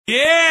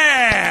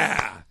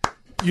Yeah!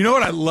 You know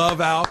what I love,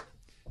 Al?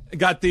 I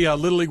got the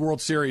Little League World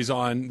Series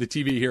on the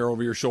TV here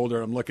over your shoulder.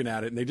 I'm looking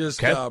at it, and they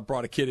just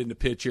brought a kid into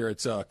pitch here.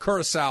 It's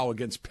Curacao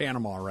against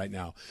Panama right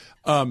now.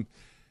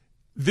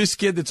 This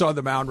kid that's on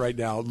the mound right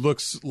now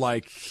looks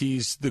like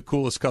he's the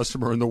coolest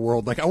customer in the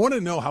world. Like, I want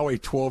to know how a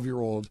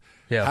 12-year-old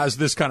has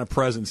this kind of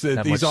presence.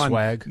 That he's much on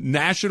swag.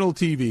 national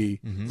TV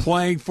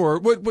playing for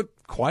what,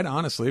 quite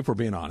honestly, if we're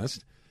being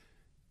honest,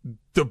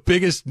 the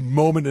biggest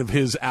moment of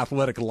his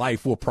athletic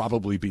life will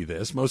probably be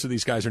this. Most of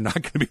these guys are not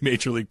going to be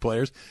major league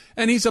players.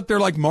 And he's up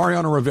there like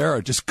Mariano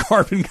Rivera, just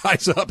carving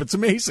guys up. It's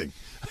amazing.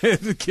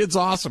 The kid's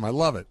awesome. I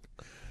love it.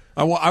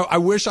 I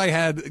wish I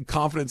had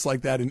confidence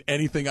like that in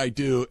anything I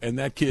do, and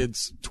that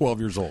kid's 12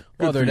 years old.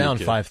 Well, they're down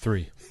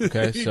 5-3.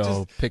 Okay,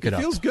 so pick it up.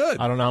 Feels good.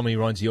 I don't know how many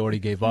runs he already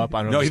gave up.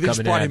 I don't know if he's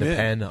coming in at the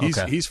pen.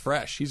 Okay. He's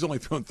fresh. He's only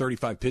thrown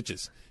 35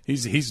 pitches.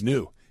 He's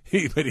new.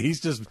 But he's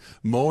just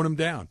mowing them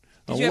down.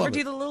 Did you ever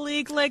do the Little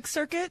League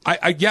circuit?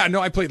 I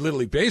played Little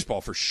League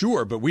baseball for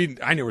sure, but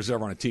I never was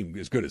ever on a team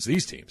as good as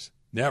these teams.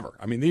 Never.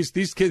 I mean, these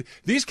kids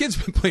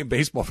been playing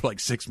baseball for like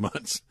 6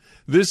 months.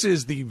 This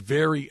is the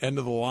very end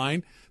of the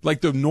line.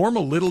 Like, the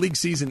normal Little League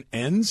season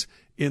ends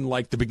in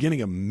like the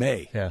beginning of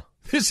May. Yeah.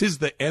 This is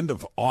the end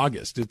of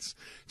August. It's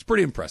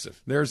pretty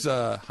impressive. There's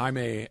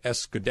Jaime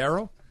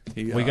Escudero.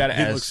 He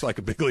looks like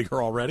a big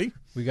leaguer already.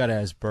 We got to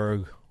ask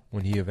Berg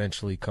when he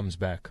eventually comes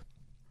back.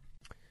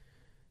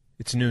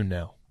 It's noon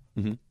now.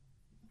 Mm-hmm.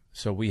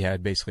 So we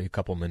had basically a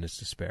couple minutes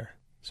to spare.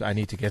 So I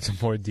need to get some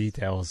more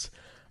details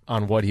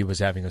on what he was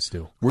having us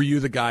do. Were you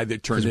the guy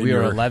that turned in we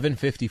were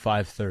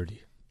 11:55:30,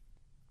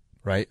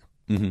 right?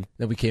 Mm-hmm.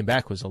 Then we came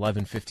back was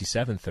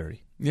 11:57:30.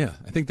 Yeah,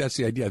 I think that's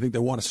the idea. I think they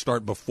want to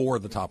start before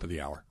the top of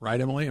the hour.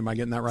 Right, Emily? Am I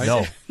getting that right?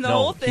 No. The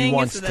whole thing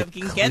is so that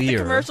we can get the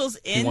commercials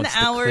in the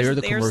hours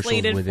they're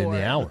slated within for.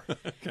 the hour.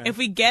 Okay. If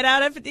we get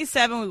out at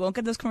 57, we won't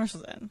get those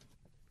commercials in.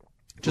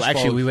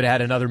 We would have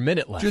had another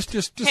minute left.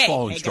 Just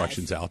follow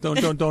instructions out. Don't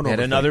Had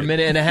another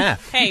minute and a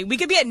half. Hey, we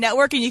could be at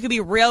network and you could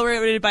be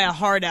railroaded by a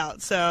hard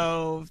out.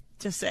 So,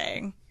 just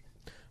saying.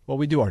 Well,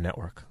 we do our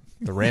network.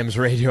 The Rams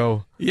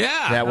radio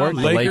network,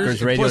 the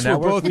Lakers radio plus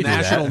network. We're both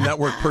national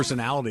network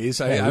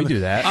personalities. We do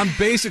that. I'm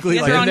basically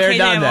like all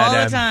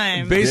the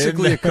time.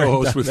 Basically a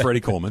co-host with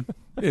Freddie Coleman.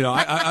 You know,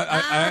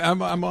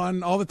 I'm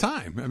on all the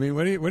time. I mean,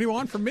 what do you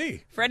want from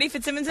me? Freddie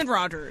Fitzsimmons and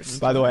Rogers.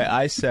 By the way,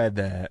 I said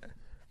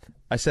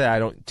I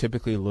don't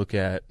typically look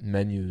at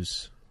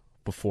menus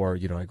before,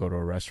 I go to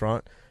a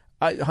restaurant.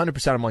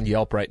 100% I'm on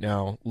Yelp right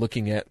now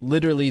looking at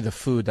literally the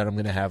food that I'm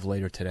going to have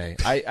later today.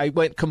 I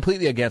went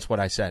completely against what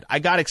I said. I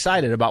got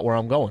excited about where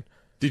I'm going.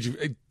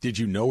 Did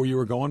you know where you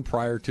were going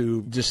prior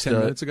to just 10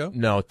 minutes ago?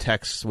 No,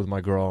 texts with my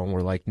girl, and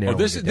we're like, narrowing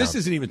this it down.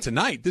 isn't even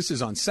tonight. This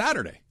is on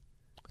Saturday.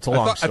 It's a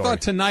long story. I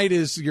thought tonight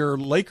is your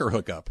Laker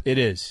hookup. It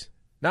is.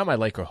 Not my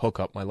Laker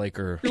hookup, my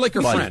Laker Your Laker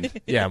buddy.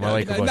 friend. Yeah, my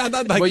Laker buddy.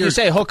 Not like you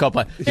say hookup,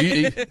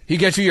 he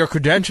gets you your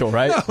credential,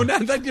 right? No,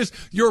 not just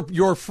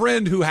your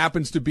friend who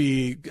happens to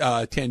be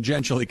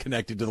tangentially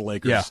connected to the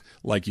Lakers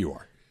like you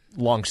are.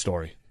 Long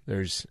story.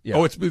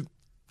 Oh, it's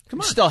come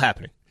on. Still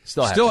happening.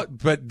 Still happening.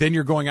 But then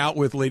you're going out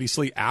with Lady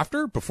Slee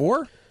after,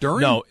 before,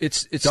 during? No,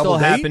 it's Double still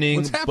date? happening,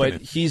 What's happening?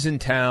 But he's in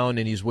town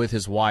and he's with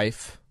his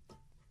wife.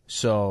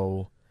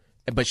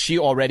 But she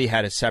already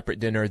had a separate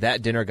dinner.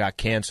 That dinner got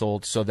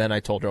canceled. So then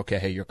I told her, okay,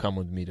 hey, you're coming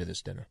with me to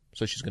this dinner.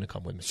 So she's going to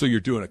come with me. So you're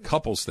doing a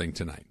couples thing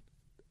tonight.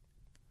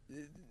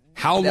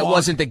 How That long?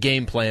 wasn't the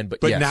game plan, but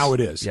yes. Now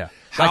it is. Yeah.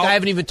 I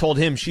haven't even told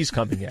him she's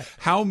coming yet.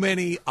 How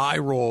many eye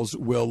rolls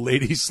will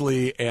Lady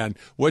Slee and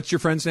what's your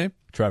friend's name?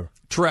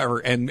 Trevor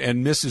and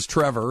Mrs.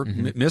 Trevor,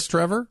 Miss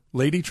Trevor,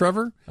 Lady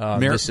Trevor,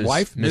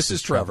 wife,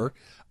 Mrs. Trevor.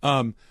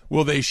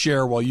 Will they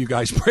share while you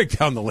guys break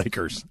down the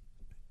Lakers?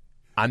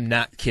 I'm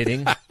not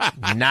kidding.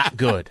 Not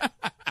good.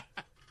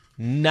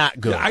 Not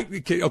good.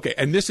 Okay,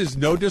 and this is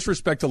no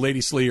disrespect to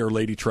Lady Slee or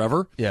Lady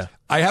Trevor. Yeah.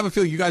 I have a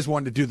feeling you guys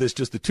wanted to do this,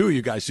 just the two of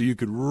you guys, so you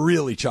could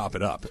really chop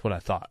it up. That's what I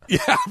thought. Yeah,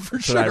 for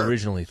That's sure. what I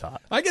originally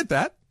thought. I get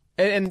that.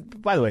 And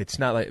by the way, it's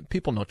not like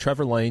people know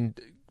Trevor Lane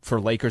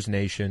for Lakers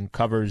Nation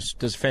does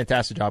a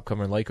fantastic job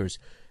covering Lakers.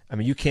 I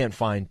mean, you can't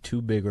find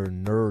two bigger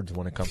nerds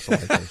when it comes to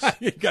Lakers.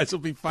 You guys will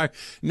be fine.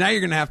 Now you're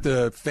going to have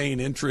to feign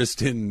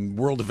interest in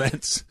world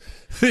events.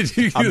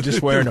 I'm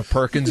just wearing a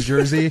Perkins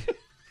jersey.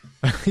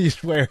 You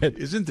wear it.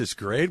 Isn't this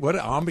great? What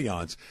an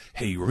ambiance.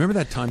 Hey, you remember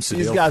that time Sadale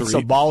He's got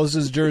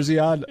Sabalas' jersey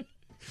on.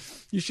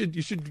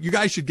 You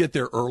guys should get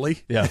there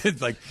early. Yeah.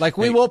 like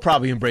we will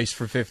probably embrace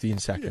for 15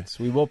 seconds.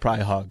 Yeah. We will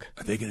probably hug.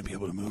 Are they going to be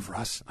able to move,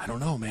 Russ? I don't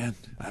know, man.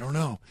 I don't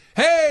know.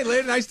 Hey,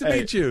 lady, nice to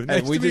meet you.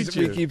 Nice to meet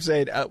you. We keep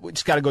saying, we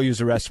just got to go use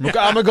the restroom.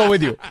 I'm going to go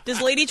with you.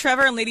 Does Lady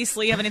Trevor and Lady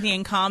Slee have anything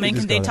in common?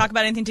 Can they talk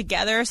about anything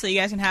together so you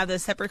guys can have the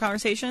separate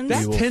conversations?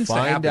 That tends to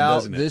happen,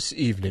 doesn't it? This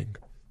evening.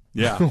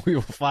 Yeah. We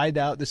will find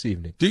out this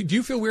evening. Do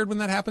you feel weird when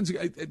that happens?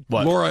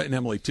 What? Laura and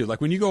Emily, too.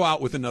 Like when you go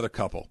out with another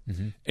couple,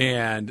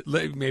 and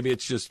maybe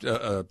it's just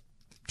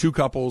two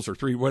couples or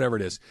three, whatever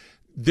it is,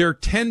 there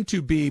tend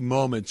to be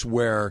moments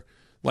where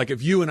like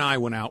if you and I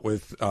went out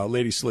with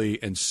Lady Slee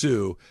and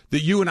Sue,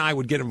 that you and I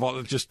would get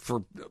involved just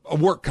for a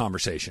work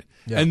conversation.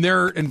 Yeah. And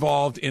they're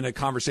involved in a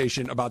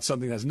conversation about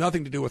something that has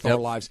nothing to do with our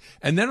lives.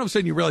 And then all of a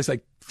sudden you realize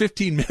like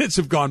 15 minutes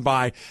have gone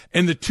by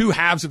and the two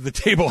halves of the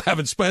table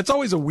haven't split. It's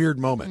always a weird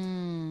moment.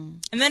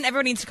 And then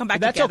everyone needs to come back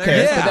That's together.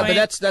 okay. Yeah.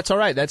 But that's all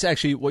right. That's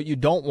actually what you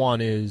don't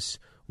want is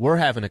we're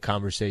having a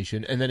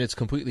conversation and then it's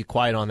completely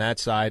quiet on that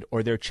side,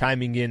 or they're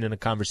chiming in a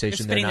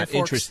conversation they're spitting not their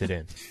forks. interested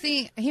in.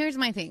 See, here's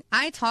my thing.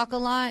 I talk a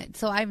lot,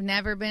 so I've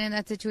never been in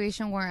that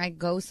situation where I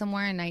go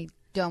somewhere and I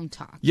don't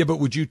talk. Yeah, but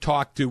would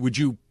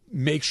you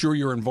make sure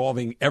you're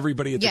involving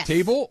everybody at Yes. the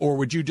table, or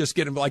would you just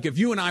get involved? Like if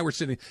you and I were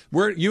sitting,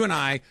 you and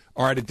I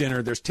are at a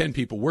dinner, there's 10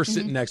 people, we're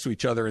sitting next to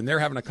each other and they're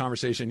having a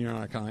conversation, you're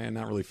like, I'm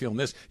not really feeling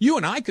this. You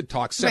and I could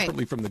talk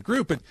separately from the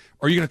group, but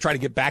are you going to try to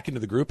get back into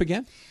the group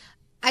again?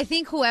 I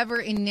think whoever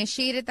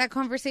initiated that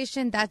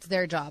conversation, that's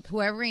their job.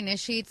 Whoever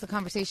initiates the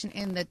conversation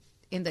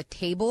in the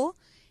table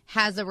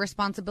has a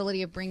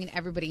responsibility of bringing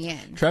everybody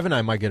in. Trev and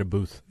I might get a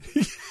booth.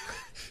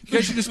 You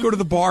guys should just go to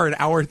the bar an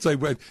hour. It's like,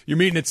 you're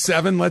meeting at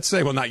 7, let's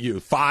say. Well, not you.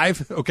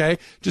 5, okay?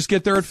 Just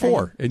get there at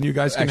 4, and you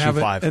guys can Actually, have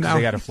it 5, an because hour.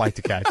 they got a flight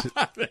to catch.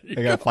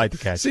 They got a flight to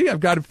catch. See, I've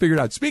got it figured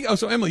out.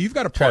 So Emily, you've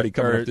got a party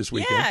coming up this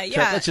weekend. Yeah, Trev,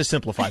 yeah. let's just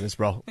simplify this,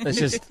 bro. Let's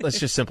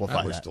just simplify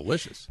That looks that.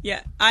 delicious.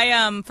 Yeah,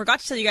 I forgot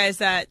to tell you guys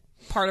that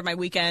part of my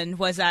weekend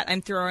was that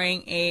I'm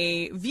throwing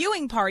a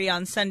viewing party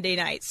on Sunday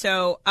night.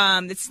 So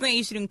it's something I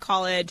used to do in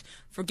college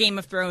for Game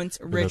of Thrones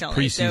The originally.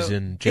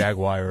 preseason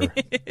Jaguar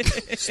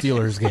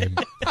Steelers game.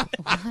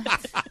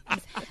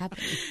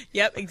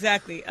 Yep,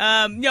 exactly.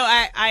 No,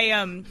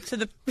 I so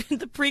the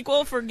the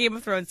prequel for Game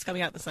of Thrones is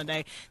coming out this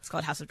Sunday. It's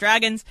called House of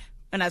Dragons.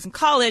 When I was in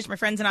college, my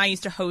friends and I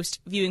used to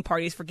host viewing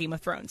parties for Game of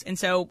Thrones. And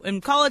so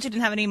in college, I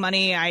didn't have any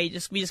money.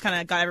 We just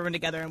kind of got everyone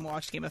together and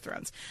watched Game of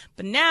Thrones.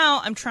 But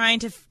now I'm trying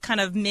to kind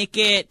of make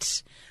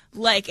it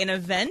like an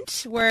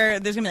event where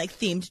there's going to be like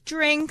themed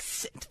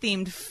drinks,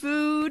 themed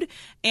food.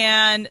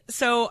 And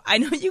so I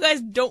know you guys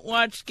don't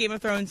watch Game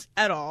of Thrones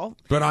at all.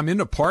 But I'm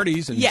into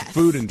parties and Yes.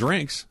 food and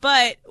drinks.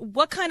 But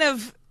what kind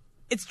of,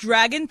 it's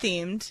dragon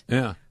themed.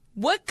 Yeah.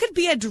 What could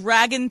be a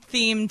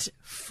dragon-themed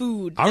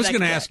food? I was that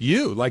going to could ask get?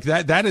 you, like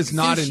that is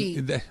not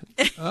Sushi.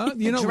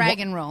 you know,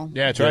 Dragon roll.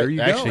 Yeah, that's There right. you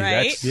go. Actually,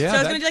 Right? that's Yeah, so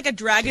it's that- going to be like a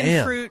dragon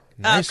damn. fruit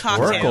Nice work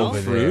cocktail.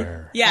 over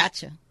there. Yeah.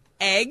 Gotcha.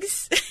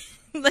 Eggs.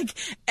 Like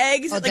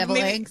eggs. Oh, like deviled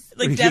maybe, eggs?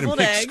 Like you gonna deviled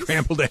make eggs.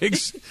 scrambled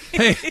eggs.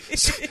 Hey,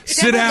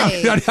 sit down.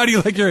 eggs. How do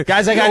you like your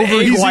Guys, I got over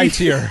egg easy? whites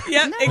here.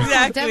 Yep, No,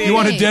 exactly. deviled You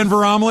want a eggs.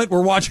 Denver omelet?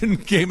 We're watching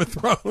Game of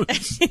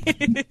Thrones.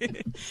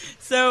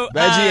 So,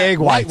 Veggie egg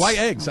why whites.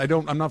 eggs?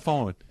 I'm not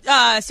following.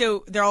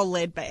 so they're all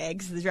laid by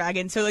eggs, the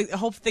dragon. So like the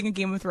whole thing of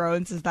Game of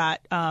Thrones is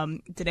that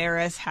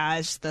Daenerys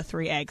has the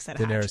 3 eggs that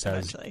Daenerys hatch has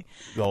eventually.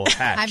 the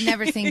hatch. I've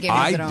never seen Game of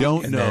I Thrones.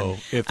 don't And know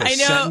if a I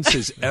know. sentence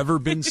has ever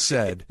been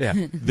said Yeah.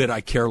 that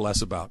I care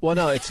less about. Well,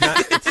 no, it's not.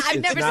 I've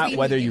It's never not seen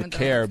whether Game you of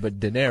care, but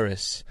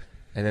Daenerys,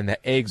 and then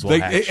the eggs will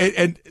Like, hatch.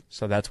 and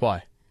So that's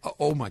why.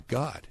 oh my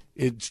God,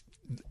 it's.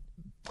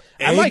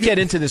 I might egg- get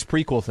into this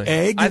prequel thing.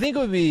 Egg- I think it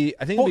would be.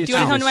 I think it would be. do you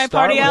wanna come to my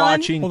start party, Alan?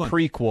 watching Hold on.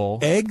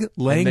 prequel. Egg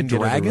laying then get it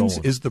dragons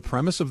rolling. is the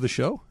premise of the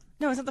show.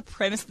 No, it's not the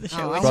premise of the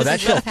show. Oh, It's Bro, just that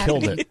show what's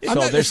killed happening. it. I'm So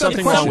not- there's it's not the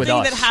something question. wrong with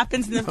something us. that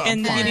happens in the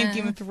beginning of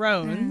Game of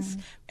Thrones,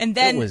 and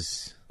then It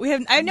was. I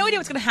have no idea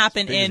what's going to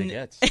happen big as it in,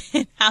 gets.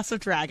 in House of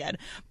Dragon,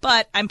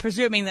 but I'm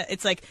presuming that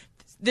it's like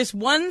this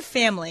one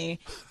family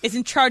is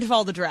in charge of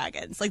all the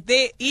dragons. Like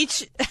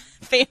each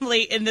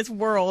family in this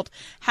world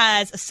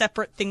has a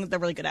separate thing that they're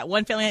really good at.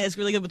 One family is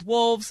really good with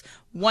wolves.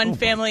 One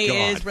family God.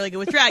 is really good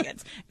with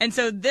dragons. And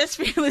so this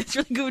family that's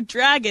really good with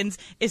dragons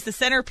is the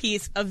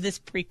centerpiece of this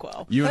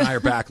prequel. You and I are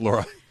back,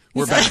 Laura.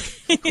 We're back.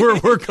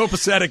 We're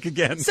copacetic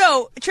again.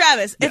 So,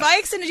 Travis, if I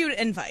extended you an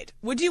invite,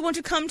 would you want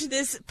to come to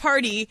this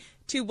party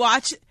to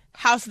watch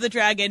House of the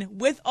Dragon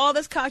with all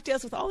this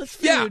cocktails, with all this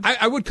food? Yeah,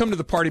 I would come to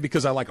the party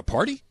because I like a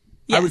party.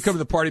 I Yes. would come to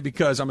the party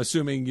because I'm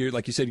assuming you're,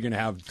 like you said, you're going to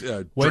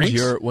have When's drinks.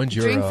 your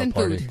Drinks and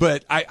party? food.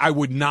 But I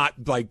would not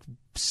like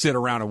sit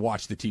around and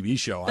watch the TV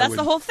show. That's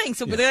the whole thing.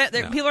 So people are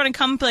going to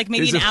come for like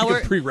maybe Is an it hour.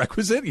 like a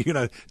prerequisite? You're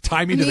going to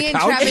tie me to Me the and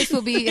couch? Travis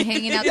will be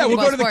hanging out. Yeah, we'll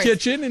go to the sports.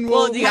 kitchen and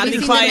Well, we'll. you gotta Have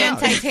be you quiet. seen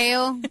the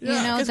Manti-Tail,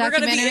 Yeah, 'cause we're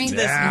gonna be documentary? into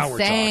this. Now we're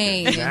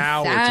talking. Insane.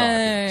 Now we're talking.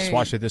 Insane. Just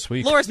watched it this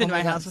week. Laura's been to Oh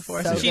my my house God,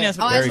 before, so so she good. knows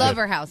Oh, what I Very love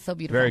good. her house. So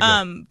beautiful. Very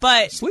good.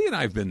 But Slee and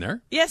I have been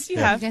there. yes, you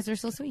You have. guys are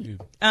so sweet.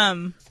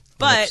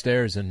 But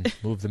upstairs and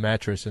moved the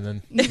mattress, and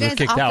then You we were guys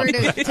kicked out.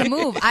 offered to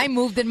move. I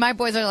moved, and my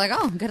boys are like,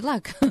 "Oh, good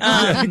luck." Good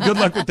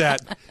luck with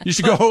that. You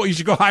should go. You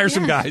should go hire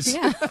some guys.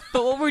 Yeah.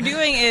 but what we're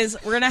doing is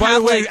we're gonna By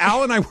have the way, like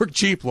Al and I work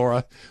cheap,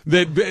 Laura.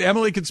 That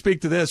Emily can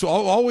speak to this.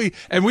 All we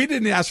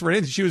didn't ask for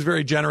anything. She was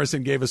very generous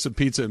and gave us some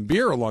pizza and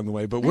beer along the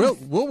way. But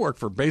we'll work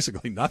for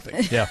basically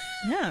nothing. Yeah.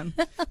 yeah,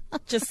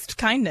 just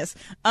kindness.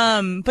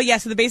 But yeah,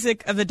 so the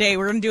basic of the day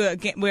we're gonna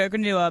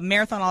do a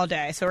marathon all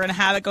day. So we're gonna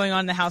have it going on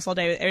in the house all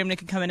day. Everybody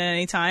can come in at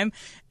any time,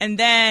 and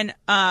then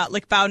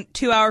like about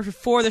 2 hours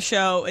before the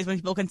show is when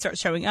people can start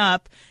showing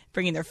up.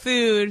 bringing their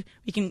food.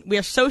 We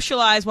are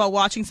socialized while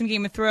watching some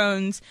Game of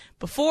Thrones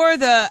before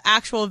the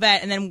actual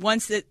event, and then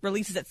once it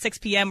releases at 6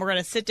 p.m., we're going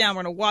to sit down,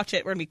 we're going to watch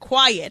it, we're going to be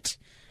quiet.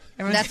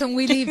 That's when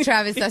we leave,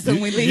 Travis. That's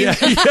when we leave. Yeah,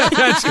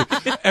 that's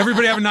it.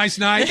 Everybody have a nice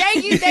night.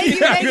 Thank you.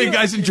 You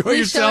guys enjoy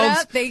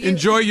yourselves. Thank you.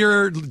 Enjoy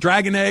your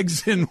dragon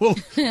eggs, and we'll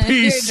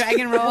peace. Your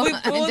dragon roll. We'll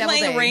and be deviled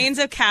playing eggs. Rains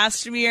of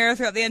Castamere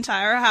throughout the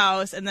entire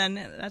house, and then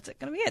that's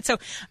going to be it. So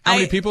How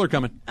many people are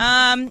coming?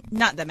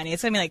 Not that many.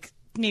 It's going to be like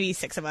maybe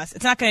 6 of us.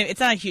 It's not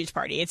a huge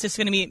party. It's just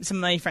going to be some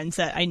of my friends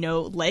that I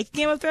know like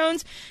Game of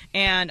Thrones,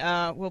 and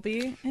we'll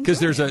be Because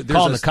there's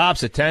Calling the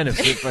cops at 10 if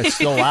it's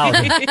still out.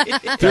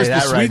 There's the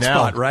that sweet right now.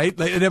 spot, right?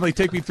 And Emily,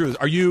 take me through this.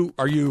 Are you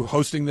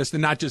hosting this?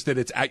 And not just that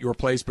it's at your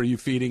place, but are you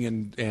feeding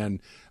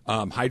and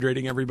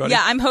hydrating everybody?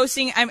 Yeah, I'm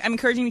hosting. I'm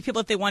encouraging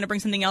people if they want to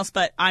bring something else,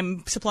 but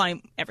I'm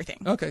supplying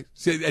everything. Okay.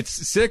 So it's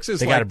 6 is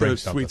They gotta like bring the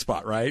something. sweet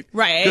spot, right?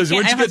 Right. Because I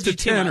once you don't get have to to do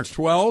too 10 or much.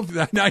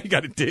 12, now you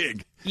got to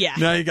dig. Yeah.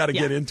 Now you got to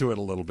Yeah. get into it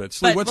a little bit.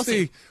 So But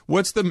we'll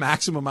what's the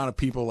maximum amount of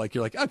people? Like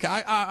you're like, okay,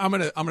 I'm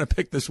gonna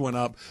pick this one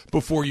up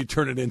before you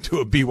turn it into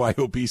a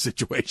BYOB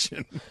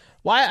situation.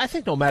 Well, I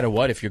think no matter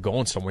what, if you're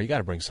going somewhere, you got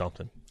to bring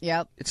something.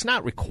 Yep. It's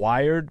not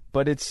required,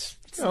 but it's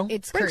it's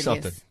bring courteous.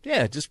 something.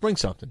 Yeah, just bring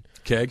something.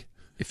 Keg.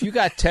 If you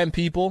got 10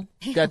 people,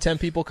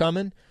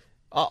 coming,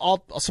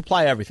 I'll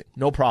supply everything,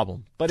 no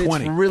problem. But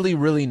 20. it's really,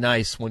 really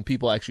nice when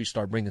people actually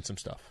start bringing some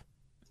stuff.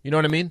 You know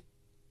what I mean?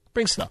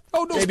 Bring stuff.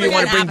 Oh, no, maybe bring you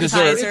want an to bring dessert.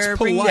 appetizer, It's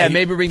bring- polite. Yeah,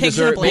 maybe bring Pigs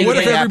dessert. in a Maybe But what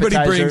if bring everybody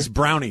appetizer. brings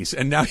brownies,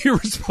 and now you're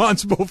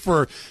responsible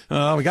for?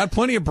 We got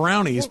plenty of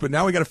brownies, but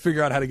now we got to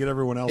figure out how to get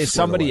everyone else. Is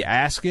squared somebody away.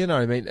 asking?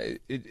 Or, I mean,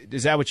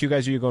 is that what you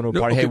guys are? You're going to a No,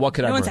 party? okay. Hey, what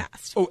could No I one's bring?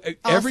 asked. Oh,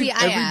 see,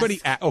 I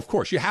everybody. Of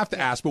course, you have to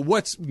ask. But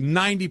what's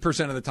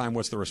 90% of the time?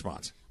 What's the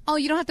response? Oh,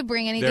 you don't have to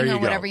bring There anything you or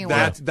go. whatever you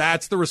want.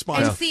 That's the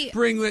response. And see-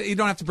 You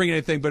don't have to bring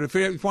anything, but if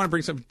you want to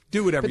bring something,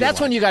 do whatever. But that's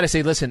you when want. you got to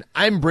say, listen,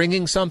 I'm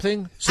bringing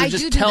something, so I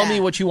just do tell me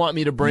that. what you want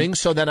me to bring,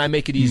 so then I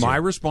make it easier. My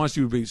response to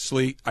you would be,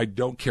 Slee, I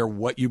don't care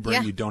what you bring.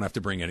 Yeah. You don't have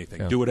to bring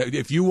anything. Do it.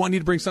 If you want me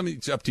to bring something,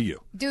 it's up to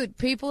you. Dude,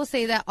 people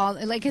say that all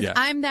like because Yeah.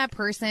 I'm that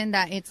person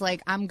that it's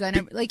like I'm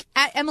gonna like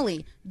at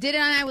Emily did it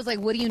and I was like,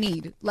 what do you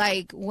need?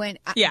 Like when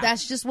Yeah.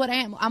 that's just what I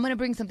am. I'm gonna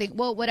bring something.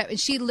 Well, whatever. And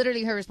she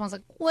literally her response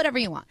like whatever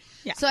you want.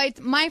 Yeah. So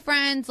my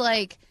friends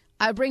like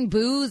I bring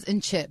booze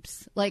and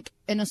chips, like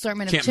an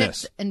assortment of Can't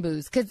chips miss. and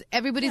booze because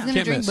everybody's gonna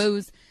Can't drink miss.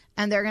 booze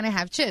and they're gonna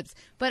have chips.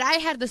 But I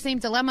had the same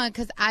dilemma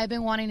because I've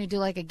been wanting to do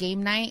like a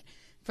game night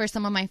for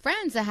some of my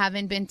friends that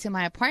haven't been to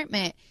my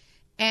apartment,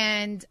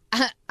 and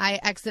I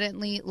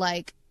accidentally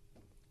like.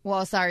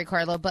 Well, sorry,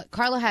 Carlo, but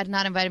Carlo had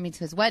not invited me to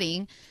his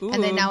wedding,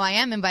 and then now I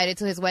am invited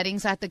to his wedding,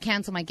 so I have to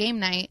cancel my game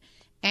night.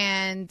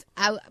 And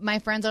my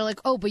friends are like,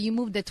 "Oh, but you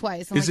moved it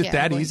twice." I'm Is like, it "Yeah,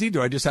 I'm that going." easy?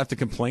 Do I just have to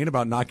complain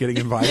about not getting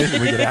invited and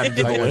we get added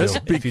to the list?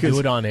 If you do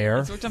it on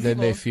air, what some then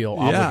they people- feel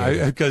obligated.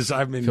 Yeah, because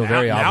I mean, Feel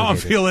very now I'm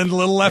obligated. feeling a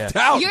little left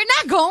out. You're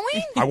not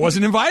going? I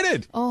wasn't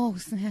invited. Oh,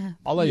 snap.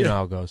 I'll let you know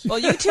how it goes. Well,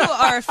 you two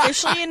are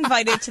officially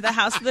invited to the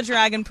House of the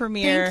Dragon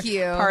premiere Thank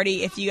you.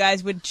 party if you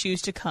guys would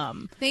choose to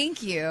come.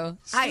 Thank you.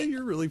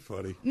 You're really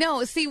funny.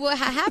 No, see what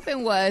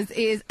happened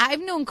is I've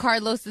known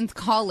Carlos since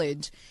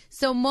college.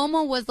 So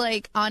Momo was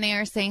like on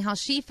air saying how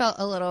she felt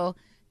a little,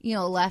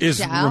 left Is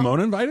out.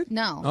 Ramona invited?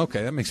 No.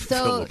 Okay, that makes me feel a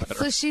So little better.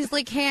 so she's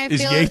like, "Hey, I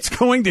Is feel Yates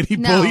going? Did he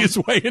No. bully his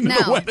way into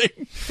the No.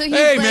 wedding? So he's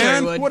Hey, like-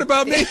 man, Sure would. what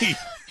about me?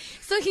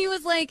 So he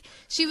was like,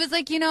 she was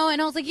like, and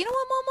I was like, you know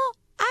what,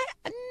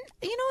 Momo?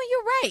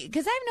 You're right.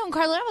 Because I've known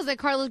Carlo. I was at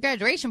Carlo's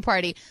graduation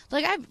party.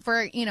 Like,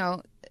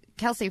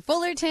 Kelsey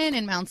Fullerton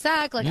and Mount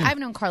Sac. Like, I've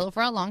known Carlo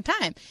for a long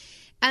time.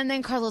 And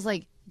then Carlo's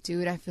like,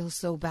 dude, I feel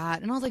so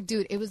bad. And I was like,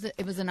 dude, it was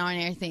an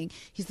on-air thing.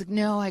 He's like,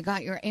 no, I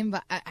got your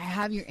invite. I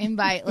have your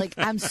invite. Like,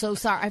 I'm so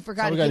sorry. I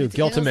forgot. All we to gotta give do, it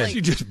guilt to you. him I in. was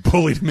You like- just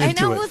bullied him And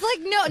into I it. was like,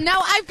 no, now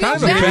I feel Kind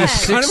of a bad. bad,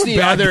 There's kind of a 60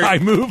 bad other- guy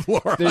move,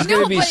 Laura. There's No,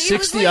 going to be but it was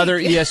 60 like- other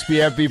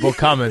ESPN people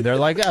coming. They're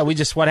like,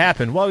 what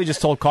happened? Well, we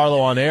just told Carlo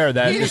on air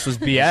that this was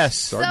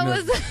BS. That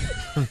was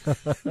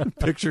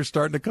Picture's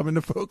starting to come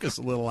into focus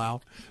a little,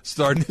 Al.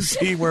 Starting to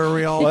see where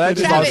we all Well, that fit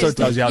just in. Travis, also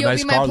tells you how you'll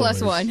nice be my Carlo plus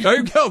is. one. There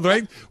you go,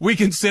 right? We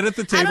can sit at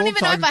the table. I don't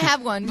even know if I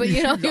have one, but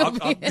you'll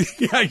be.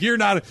 Yeah, you're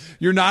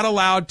not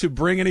allowed to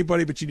bring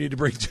anybody, but you need to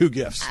bring 2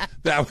 gifts.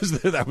 That was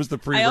the I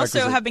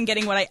prerequisite. also have been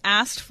getting what I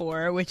asked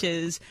for, which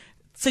is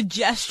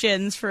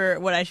suggestions for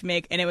what I should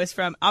make. And it was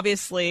from,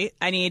 obviously,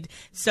 I need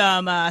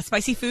some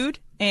spicy food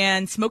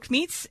and smoked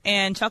meats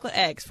and chocolate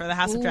eggs for the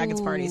House of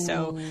Dragons party.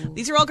 So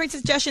these are all great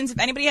suggestions. If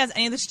anybody has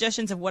any other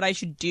suggestions of what I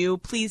should do,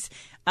 please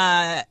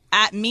at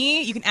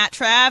me. You can at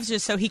Travs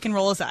just so he can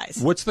roll his eyes.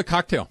 What's the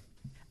cocktail?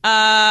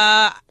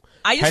 I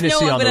just Hennessy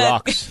know I'm on the gonna.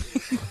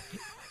 rocks.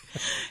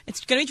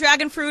 It's gonna be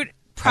dragon fruit.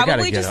 I gotta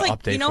Probably get just an like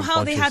update know from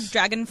how they Bunches. have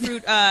dragon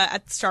fruit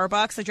at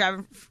Starbucks, the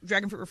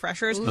dragon fruit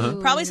refreshers.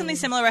 Probably something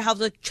similar. I have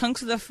like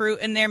chunks of the fruit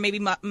in there, maybe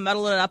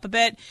muddle it up a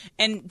bit,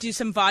 and do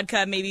some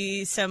vodka,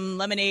 maybe some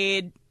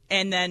lemonade,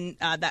 and then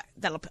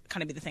that'll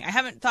kind of be the thing. I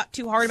haven't thought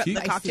too hard about the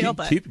cocktail,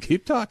 but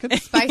keep talking.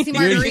 Spicy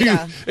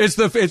margarita.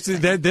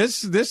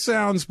 This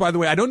sounds. By the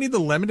way, I don't need the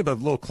lemon, but a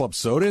little club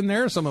soda in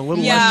there, some a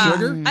little less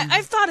sugar.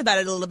 I've thought about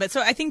it a little bit,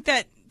 so I think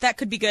that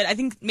could be good. I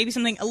think maybe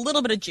a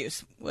little bit of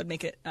juice would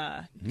make it.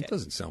 It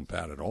doesn't sound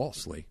bad at all,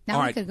 Slee. Now all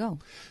we right. could go.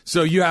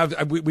 So you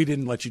have. We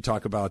didn't let you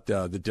talk about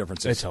the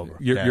differences. It's over.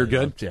 You're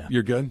good. Yeah.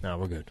 You're good. No,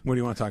 we're good. What do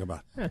you want to talk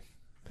about?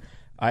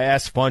 I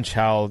asked Bunch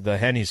how the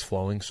Henny's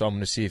flowing, so I'm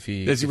going to see if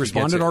he has he if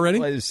responded gets it.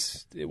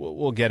 already.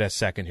 We'll get a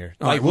second here.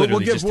 All right, we'll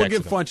give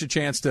Funch a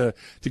chance to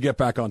get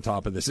back on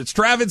top of this. It's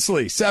Travis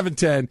Lee,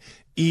 710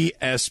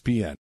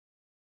 ESPN.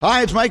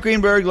 Hi, it's Mike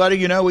Greenberg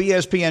letting you know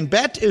ESPN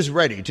Bet is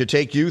ready to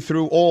take you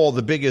through all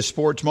the biggest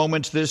sports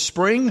moments this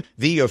spring.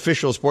 The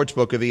official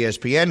sportsbook of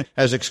ESPN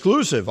has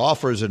exclusive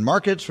offers and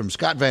markets from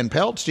Scott Van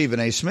Pelt, Stephen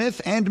A. Smith,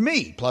 and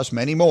me, plus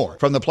many more.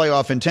 From the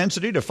playoff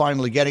intensity to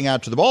finally getting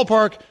out to the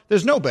ballpark,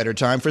 there's no better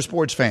time for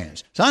sports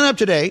fans. Sign up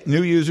today.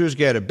 New users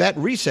get a bet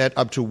reset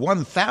up to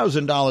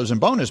 $1,000 in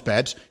bonus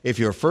bets if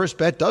your first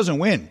bet doesn't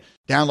win.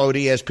 Download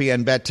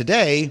ESPN Bet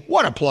today.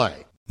 What a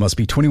play. Must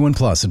be 21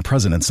 plus and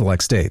present in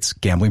select states.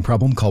 Gambling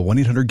problem? Call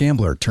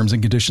 1-800-GAMBLER. Terms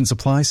and conditions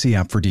apply. See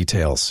app for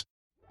details.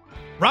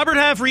 Robert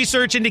Half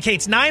research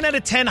indicates 9 out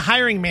of 10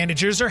 hiring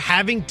managers are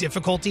having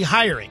difficulty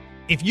hiring.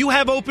 If you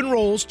have open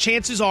roles,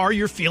 chances are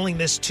you're feeling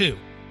this too.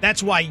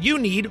 That's why you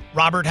need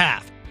Robert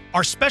Half.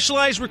 Our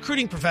specialized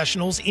recruiting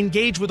professionals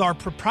engage with our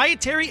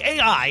proprietary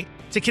AI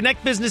to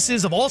connect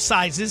businesses of all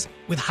sizes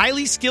with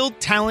highly skilled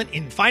talent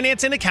in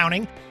finance and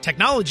accounting,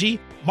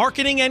 technology,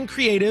 marketing and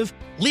creative,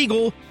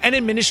 legal, and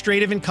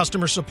administrative and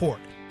customer support.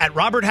 At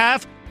Robert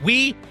Half,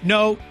 we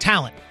know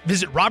talent.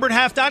 Visit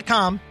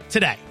roberthalf.com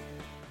today.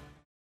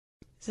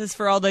 This is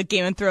for all the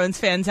Game of Thrones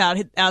fans out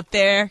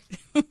there.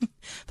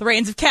 The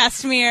Rains of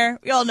Castamere.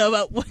 We all know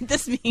about what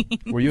this means.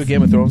 Were you a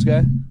Game of Thrones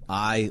guy?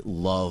 I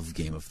love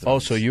Game of Thrones. Oh,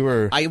 so you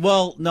were...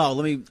 No,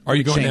 let me... Are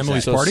you going to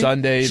Emily's so party?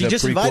 Sunday, She the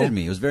just prequel? invited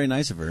me. It was very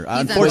nice of her.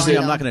 Unfortunately,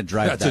 I'm not going to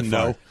drive That's that a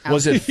far. no.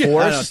 Was it I know,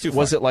 it's forced? too far.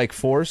 Was it like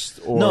forced?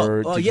 Or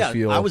No, did yeah, you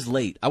feel... I was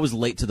late. I was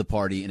late to the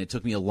party, and it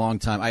took me a long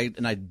time. I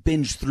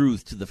binged through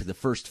to the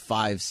first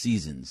 5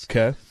 seasons.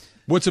 Okay.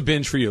 What's a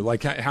binge for you?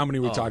 Like how many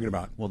are we talking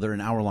about? Well, they're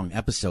an hour-long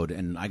episode,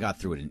 and I got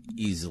through it in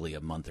easily a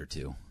month or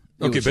two.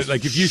 It Okay, was but just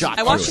like if you shot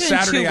I watched through it in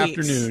Saturday 2 weeks.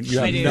 afternoon, you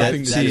I have do.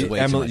 nothing That to is do. way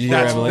too Emily, much. you're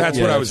That's- Emily. that's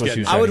Yeah, what I was she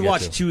getting. trying I would to get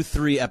watch to.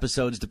 2-3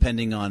 episodes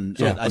depending on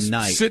a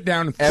night. Sit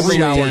down Every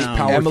 3 hours, day.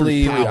 power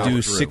Emily through, would power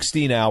do through.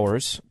 16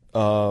 hours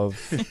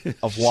of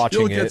watching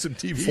You'll get it. some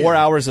TV 4 in.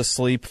 hours of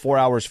sleep, 4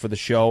 hours for the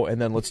show,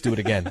 and then let's do it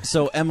again.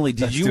 So, Emily,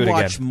 did Let's do you it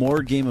watch again.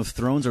 more Game of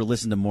Thrones or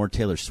listen to more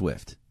Taylor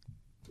Swift?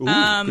 Ooh,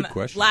 good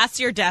question. Last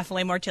year,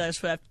 definitely more Taylor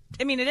Swift.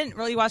 I mean, I didn't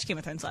really watch Game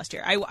of Thrones last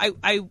year.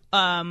 I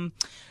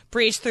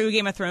breezed through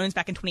Game of Thrones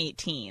back in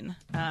 2018,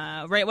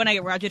 right when I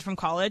graduated from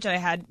college.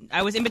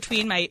 I was in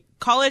between my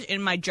college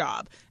and my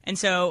job, and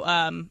so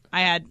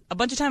I had a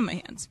bunch of time on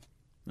my hands.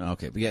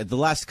 Okay, but yeah, the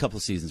last couple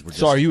of seasons were just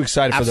So are you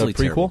excited for the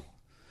absolutely prequel? terrible.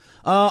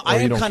 I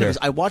you am don't kind of.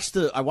 care? I watched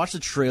the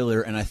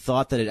trailer and I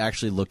thought that it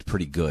actually looked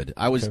pretty good.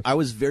 I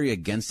was very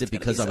against it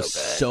because I was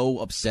so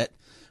upset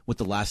with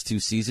the last 2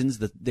 seasons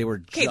that they were.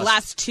 Okay, just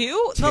last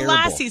 2. The terrible.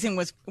 last season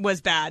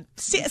was bad.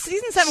 Season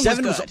 7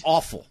 7 was was good.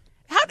 awful.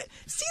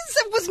 Season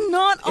 7 was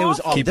not awful. It was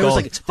awful. Keep There was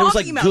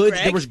going. like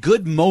Greg. there was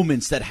good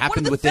moments that One of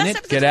happened the within best it.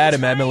 episodes Get of at all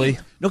him, time. Emily.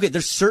 Okay,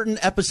 there's certain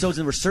episodes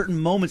and there were certain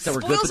moments that were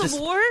good, Spoils but of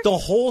War? the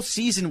whole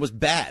season was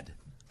bad.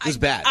 It was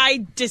bad.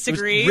 I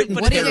disagree. It was written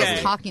but What are you okay.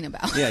 guys talking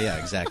about? Yeah,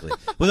 exactly.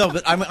 Well, no,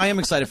 but I am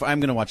excited for. I'm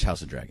going to watch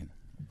House of Dragon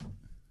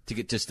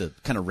to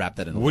kind of wrap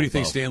that in. What do you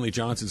think bow. Stanley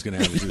Johnson's going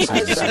to have as his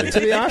season? To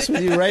be honest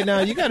with you, right now,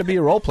 you got to be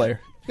a role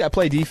player. You got to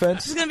play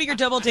defense. This is going to be your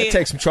double date.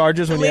 Take some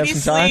charges when you have Lady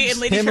some time. Slee and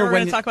Lady Him or Shore, we're going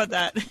when to talk about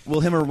that. Will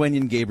him or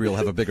Wenyan Gabriel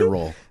have a bigger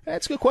role?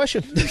 That's a good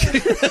question.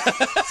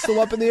 Still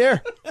up in the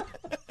air.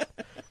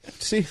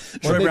 See,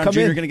 Troy when they Brown come Jr.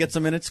 in. going to get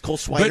some minutes. Cole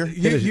Swider. But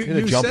you Hit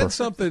a jumper. said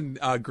something,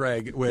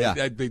 Greg. When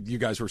Yeah. you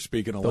guys were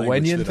speaking a The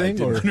language Wenyan that I thing,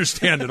 didn't or-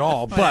 understand at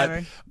all.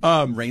 But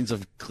Whatever. Reigns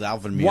of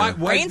Calvin Muir. why,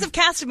 Reigns of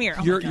Castamere. Oh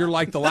my you're God.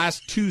 like the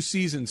last 2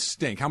 seasons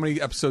stink. How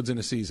many episodes in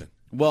a season?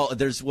 Well,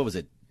 there's what was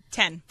it?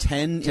 10.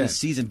 10 in a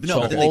season. No, So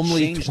but then they only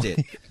changed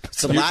it.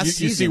 The You- last you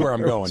season. see where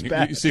I'm going.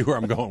 bad. You see where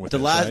I'm going with the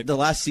this, last right? the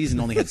last season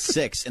only had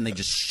 6, and they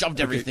just shoved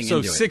everything so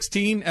into it.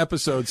 16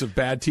 episodes of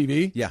bad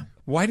TV. Yeah.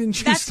 Why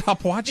didn't you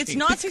stop watching? It's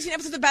not 16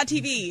 episodes of bad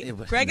TV.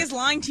 Greg is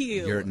lying to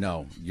you.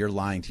 You're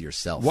lying to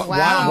yourself. Why,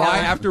 Wow. why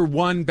after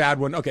one bad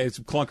one? Okay, it's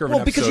a clunker of an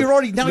Well, because episode. you're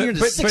already- now you're in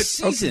the But-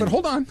 sixth but- okay, season. but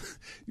hold on.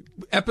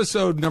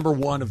 Episode number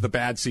 1 of the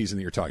bad season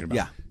that you're talking about.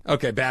 Yeah.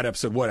 Okay, bad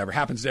episode, whatever.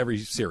 Happens to every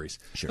series.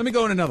 Sure. Let me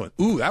go in another one.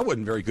 Ooh, that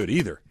wasn't very good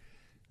either.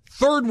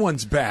 Third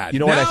one's bad. You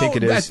know what I Now, think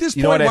it is? At this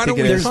You know point, what I why think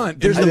don't it we is? hunt?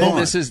 There's and the move moment.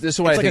 on? This is what It's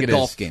I like think a it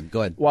golf is. game.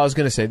 Go ahead. Well, I was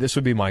going to say this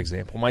would be my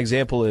example. My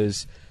example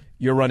is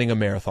you're running a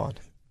marathon,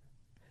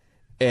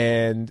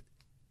 and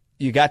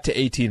you got to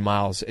 18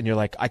 miles, and you're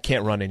like, I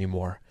can't run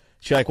anymore.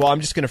 She's like, well, I'm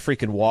just going to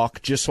freaking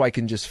walk just so I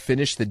can just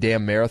finish the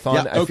damn marathon.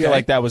 Yeah, I feel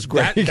like that was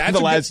great. That's the a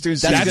last good-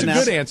 2 that's seasons. a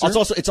good answer.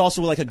 It's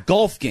also like a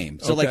golf game.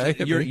 So like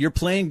Okay. you're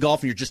playing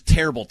golf and you're just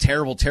terrible.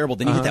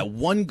 Then you hit that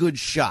one good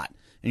shot.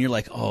 And you're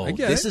like, oh,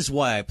 get this it. is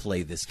why I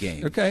play this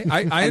game. Okay,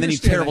 I and then you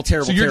understand terrible.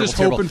 that. So you're just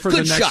hoping for the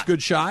good next shot.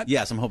 good shot?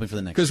 Yes, I'm hoping for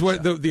the next Because good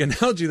what shot. the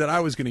analogy that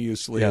I was going to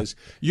use, Slee, is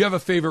you have a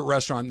favorite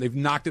restaurant. They've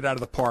knocked it out of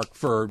the park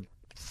for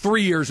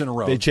 3 years in a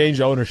row. They changed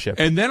ownership.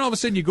 And then all of a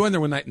sudden you go in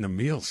there one night and the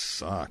meal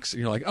sucks.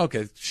 And you're like,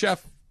 okay,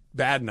 chef,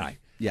 bad night.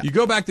 Yeah. You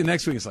go back the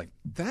next week, it's like,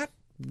 that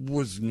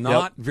was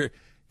not very...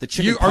 The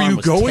chicken are you parm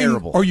was going?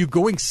 terrible. Are you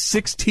going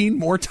 16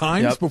 more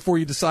times before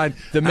you decide?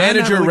 The "I'm not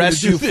manager really gonna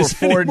rests do you for this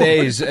 4 anymore."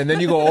 days, and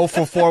then you go 0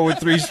 for 4 with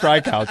 3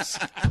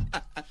 strikeouts.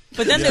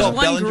 But then there's one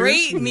Bellinger's.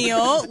 great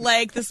meal,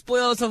 like the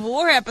Spoils of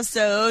War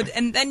episode,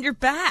 and then you're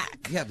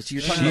back. Yeah, but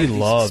you're talking She about these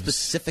loves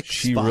specific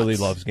She spots. really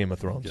loves Game of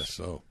Thrones. Yes,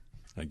 so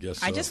I guess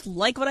so. I just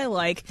like what I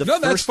like. The No,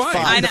 that's first fine.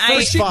 five. The And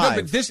first I- no, five.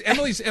 but this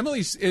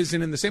Emily's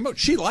isn't in the same boat.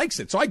 She likes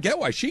it, so I get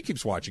why she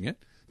keeps watching it.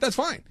 That's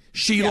fine.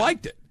 She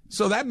liked it,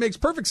 so that makes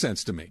perfect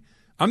sense to me.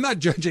 I'm not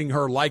judging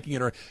her liking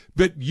it,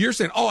 but you're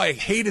saying, "Oh, I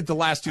hated the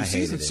last 2 I hated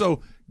seasons." it.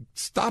 So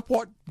stop.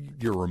 What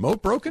your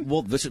remote broken?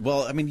 Well,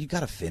 I mean, you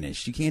got to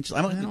finish. You can't.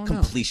 I'm a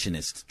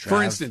completionist. Trav.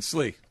 For instance,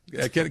 Lee,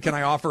 can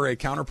I offer a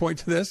counterpoint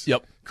to this?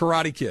 Yep.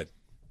 Karate Kid.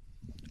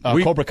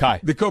 Cobra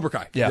Kai. The Cobra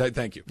Kai. Yeah.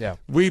 Thank you. Yeah.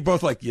 We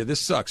both like, this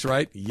sucks,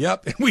 right?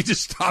 Yep. And we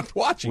just stopped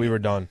watching. We were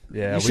done.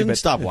 Yeah, You shouldn't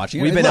stop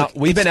watching. We've it. been Look, out.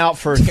 We've been it's out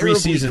for 3 terribly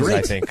seasons, great.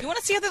 I think. You want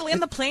to see how they land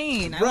the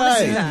plane. I want to Right.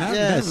 see that.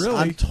 Yes. not really.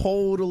 I'm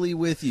totally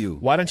with you.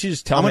 Why don't you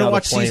just tell I'm me going to how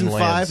watch the plane season 5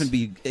 lands? and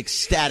be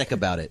ecstatic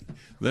about it.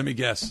 Let me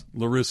guess.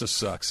 LaRussa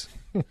sucks.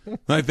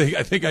 I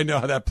think I know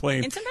how that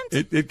plane. And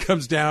sometimes- it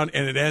comes down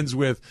and it ends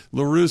with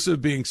LaRussa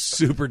being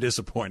super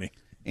disappointing.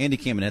 Andy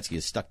Kamenetsky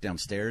is stuck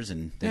downstairs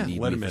and they need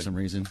let me him for in. some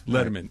reason.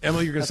 Let him in.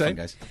 Emily, you're going to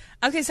That's say? fun,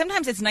 guys. Okay,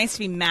 sometimes it's nice to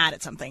be mad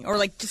at something, or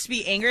like just to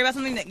be angry about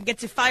something that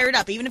gets you fired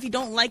up, even if you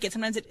don't like it.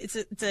 Sometimes it's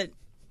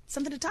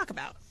something to talk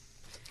about.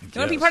 You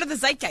want to be part of the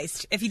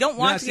zeitgeist. If you don't Yeah,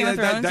 watch see, Game of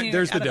Thrones, you're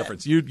there's the out of it.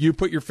 difference. You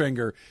put your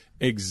finger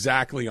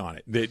exactly on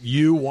it that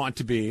you want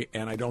to be,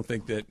 and I don't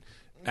think that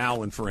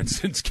Alan, for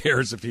instance,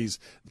 cares if he's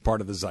part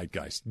of the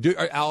zeitgeist.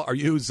 Al, are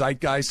you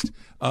zeitgeist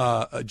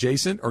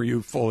adjacent, or are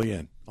you fully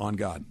in on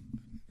God?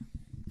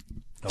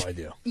 No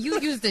idea. You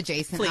used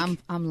adjacent. Fleek.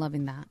 I'm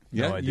loving that.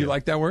 Yeah, No idea. you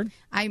like that word?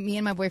 Me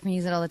and my boyfriend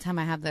use it all the time.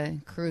 I have the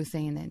crew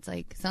saying that it's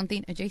like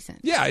something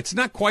adjacent. Yeah, it's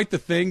not quite the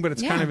thing, but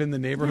it's kind Yeah. of in the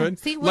neighborhood.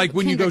 Yeah. See, well, like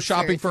when you go Kendrick's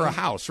shopping for a very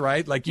house,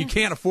 right? Like you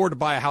can't afford to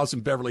buy a house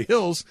in Beverly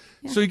Hills,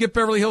 so you get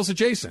Beverly Hills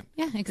adjacent.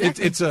 Yeah,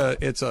 exactly.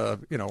 It's a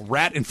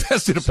rat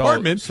infested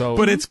apartment, so-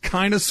 but it's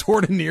kind of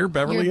sort of near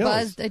Beverly You're Hills.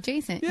 buzzed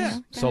adjacent. Yeah. You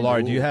know? So,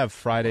 Laura, do you have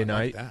Friday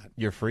night? that.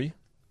 You're free,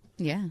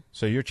 Yeah.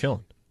 so you're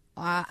chilling.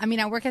 I mean,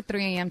 I work at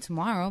 3 a.m.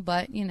 tomorrow,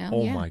 but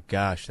Oh yeah. my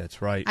gosh,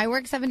 that's right. I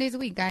work 7 days a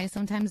week, guys.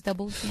 Sometimes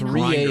doubles.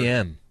 3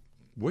 a.m.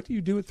 What do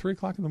you do at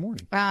 3:00 in the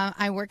morning?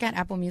 I work at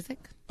Apple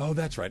Music, Oh,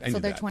 that's right. I so knew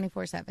they're that.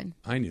 24/7.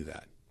 I knew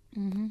that.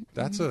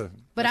 That's a.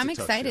 But that's I'm a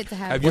tough excited shift. to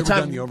have- Have you What ever time-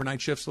 done the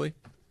overnight shifts, Lee?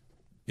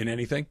 In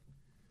anything?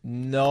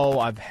 No,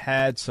 I've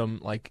had some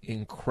like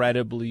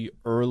incredibly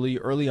early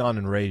on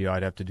in radio.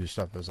 I'd have to do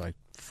stuff that was like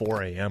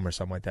 4 a.m. or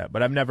something like that.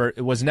 But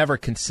it was never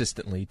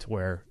consistently to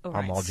where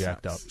I'm all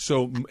jacked up.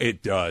 So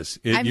it does.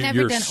 I've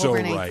never you're done so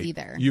overnights right.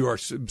 either. You are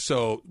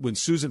so when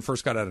Susan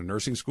first got out of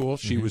nursing school,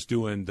 she was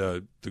doing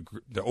the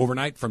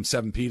overnight from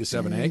 7p to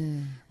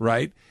 7a,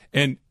 right?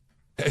 And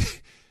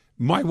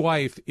my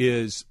wife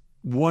is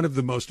one of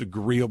the most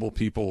agreeable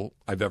people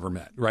I've ever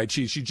met, right?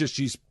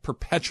 She's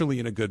perpetually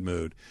in a good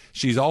mood.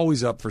 She's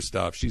always up for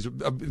stuff. She's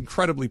an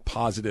incredibly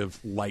positive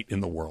light in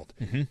the world.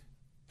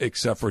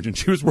 Except for when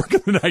she was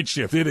working the night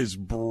shift. It is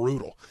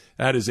brutal.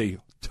 That is a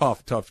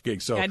tough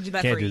gig. So I had to do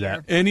that Can't for a do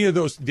year. that. any of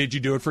those, did you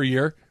do it for a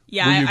year?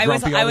 Yeah, Were you I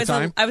was grumpy all the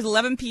time? I was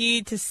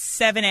 11p to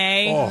 7a,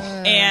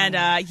 and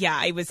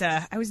I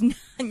was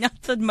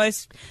not the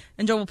most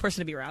enjoyable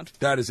person to be around.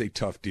 That is a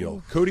tough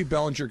deal. Cody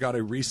Bellinger got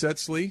a reset,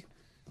 Slee.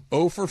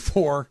 0 for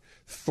 4,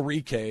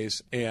 3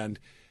 Ks, and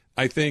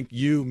I think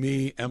you,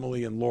 me,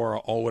 Emily, and Laura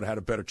all would have had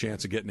a better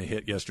chance of getting a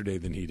hit yesterday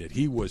than he did.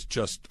 He was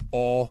just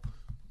all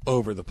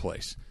over the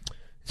place.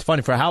 It's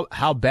funny for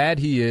how bad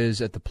he is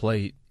at the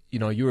plate. You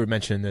know, you were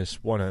mentioning this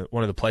one of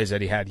the plays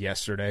that he had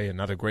yesterday.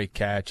 Another great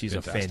catch. He's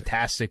a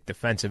fantastic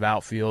defensive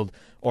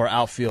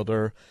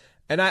outfielder.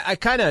 And I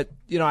kind of,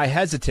 I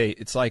hesitate.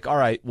 It's like, all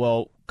right,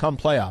 well, come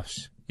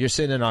playoffs, you're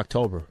sitting in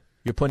October.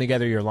 You're putting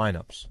together your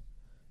lineups.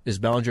 Is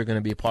Bellinger going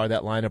to be a part of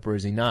that lineup, or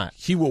is he not?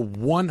 He will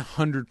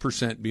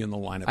 100% be in the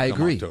lineup I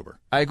come agree. October.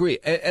 I agree.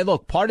 And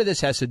look, part of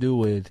this has to do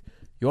with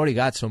you already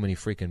got so many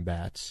freaking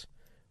bats.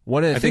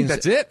 One of the I think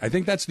that's it. I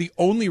think that's the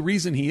only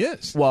reason he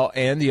is. Well,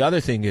 and the other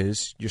thing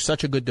is you're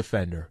such a good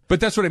defender. But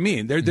that's what I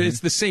mean.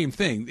 It's the same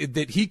thing,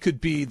 that he could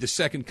be the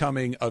second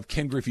coming of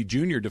Ken Griffey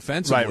Jr.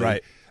 defensively.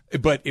 Right.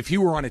 But if he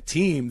were on a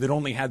team that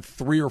only had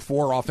 3 or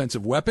 4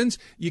 offensive weapons,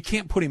 you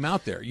can't put him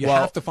out there. You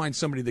have to find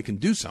somebody that can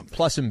do something.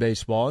 Plus in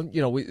baseball, and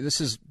this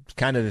is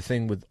kind of the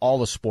thing with all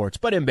the sports,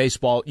 but in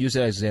baseball, use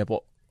that as an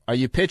example. Are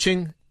you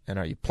pitching and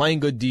are you playing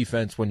good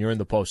defense when you're in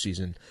the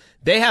postseason,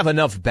 they have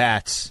enough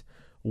bats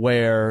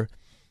where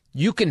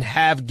you can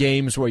have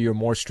games where you're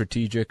more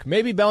strategic.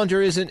 Maybe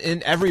Bellinger isn't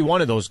in every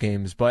one of those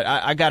games, but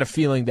I got a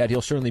feeling that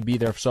he'll certainly be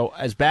there. So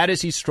as bad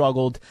as he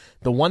struggled,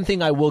 the one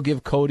thing I will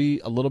give Cody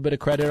a little bit of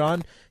credit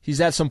on, he's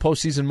had some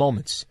postseason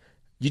moments.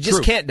 You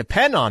just can't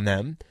depend on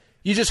them.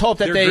 You just hope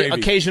that They're they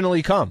gravy.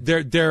 occasionally come.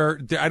 They're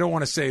I don't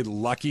want to say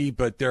lucky,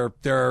 but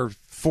they're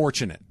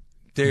fortunate.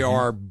 They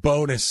are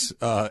bonus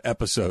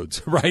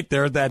episodes, right?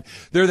 They're that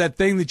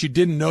thing that you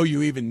didn't know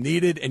you even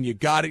needed, and you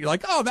got it. You're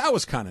like, oh, that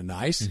was kind of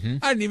nice.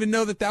 I didn't even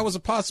know that was a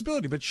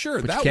possibility, but sure,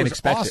 that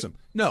was awesome.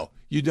 No,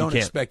 you don't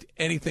expect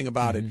anything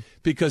about it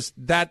because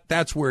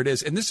that's where it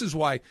is, and this is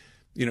why.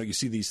 You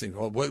see these things.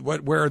 Well,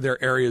 where are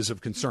their areas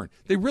of concern?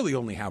 They really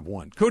only have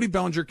one. Cody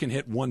Bellinger can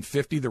hit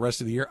 150 the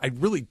rest of the year. I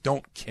really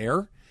don't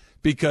care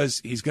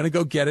because he's going to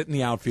go get it in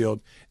the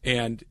outfield,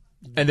 and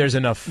there's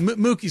enough.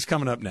 Mookie's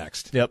coming up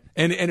next. Yep.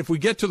 And if we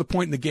get to the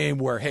point in the game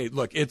where, hey,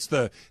 look, it's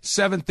the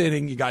 7th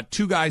inning, you got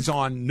 2 guys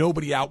on,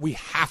 nobody out, we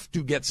have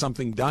to get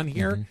something done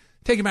here,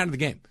 take him out of the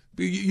game.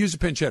 Use a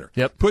pinch hitter.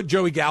 Yep. Put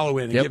Joey Gallo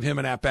in and give him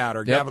an at-bat,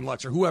 or Gavin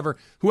Lux, or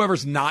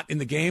whoever's not in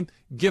the game,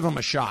 give him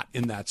a shot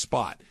in that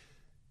spot.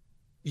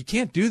 You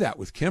can't do that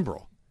with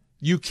Kimbrel.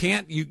 You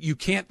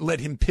can't let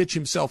him pitch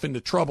himself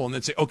into trouble and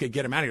then say, okay,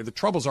 get him out of here. The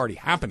trouble's already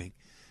happening.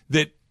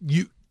 That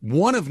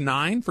 1 of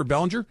 9 for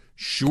Bellinger,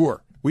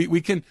 sure. We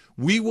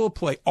will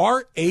play.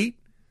 Our 8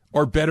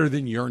 are better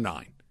than your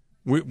 9.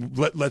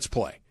 Let's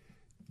play.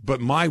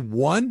 But my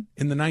 1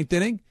 in the 9th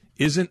inning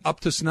isn't up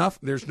to snuff.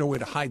 There's no way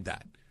to hide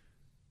that.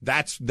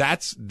 That's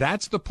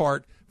the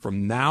part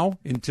from now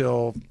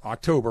until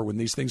October when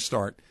these things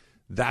start.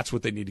 That's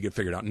what they need to get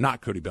figured out,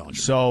 not Cody Bellinger.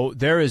 So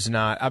there is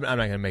not. I'm not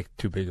going to make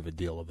too big of a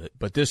deal of it,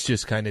 but this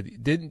just kind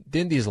of didn't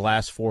these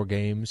last 4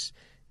 games,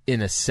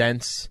 in a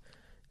sense,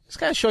 just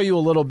kind of show you a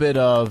little bit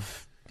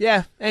of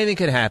anything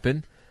can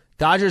happen.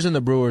 Dodgers and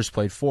the Brewers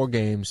played 4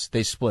 games.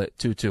 They split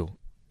 2-2.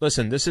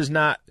 Listen, this is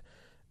not.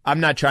 I'm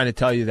not trying to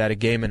tell you that a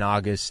game in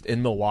August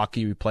in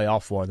Milwaukee we play all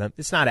 4 of them.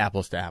 It's not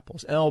apples to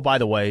apples. And, oh, by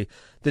the way,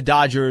 the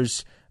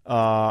Dodgers.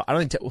 I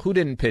don't think who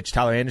didn't pitch.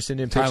 Tyler Anderson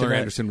didn't pitch. Tyler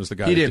Anderson was the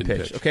guy. He that didn't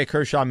pitch. Okay,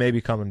 Kershaw may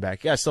be coming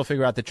back. Yeah, still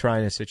figure out the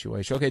Trina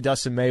situation. Okay,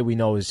 Dustin May we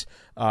know is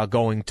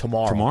going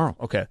tomorrow.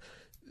 Okay,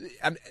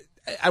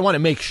 I want to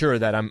make sure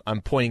that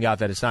I'm pointing out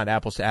that it's not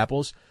apples to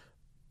apples.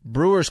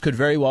 Brewers could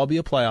very well be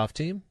a playoff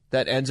team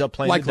that ends up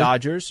playing the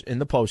Dodgers in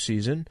the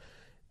postseason,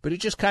 but it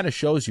just kind of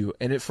shows you.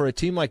 And for a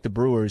team like the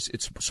Brewers,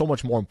 it's so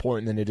much more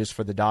important than it is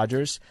for the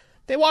Dodgers.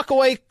 They walk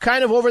away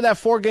kind of over that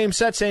 4-game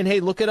set saying, hey,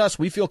 look at us.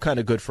 We feel kind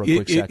of good for a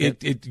quick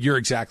second. You're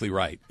exactly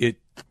right.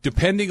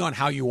 Depending on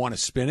how you want to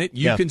spin it,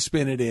 you can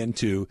spin it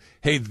into,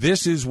 hey,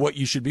 this is what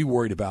you should be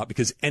worried about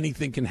because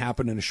anything can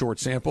happen in a short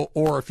sample.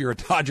 Or if you're a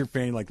Dodger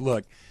fan, like,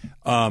 look,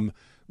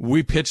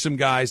 we pitched some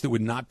guys that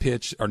would not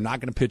pitch, are not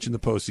going to pitch in the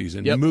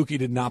postseason. Mookie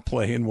did not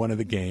play in one of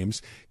the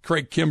games.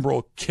 Craig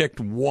Kimbrel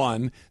kicked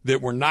 1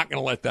 that we're not going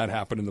to let that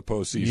happen in the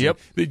postseason.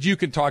 That you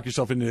can talk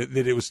yourself into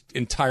that it was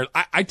entirely.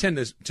 I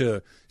tend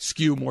to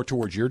skew more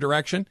towards your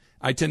direction.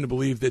 I tend to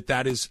believe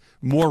that is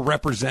more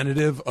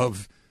representative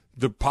of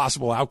the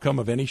possible outcome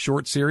of any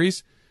short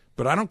series,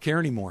 but I don't care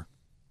anymore.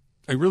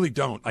 I really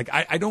don't. Like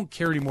I don't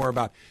care anymore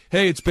about,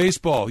 hey, it's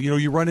baseball.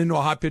 You run into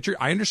a hot pitcher.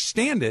 I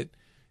understand it.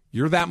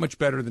 You're that much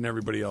better than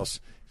everybody else.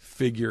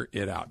 Figure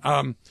it out.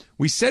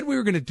 We said we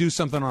were going to do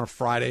something on a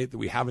Friday that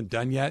we haven't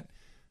done yet.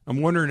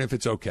 I'm wondering if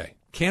it's okay.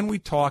 Can we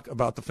talk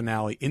about the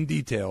finale in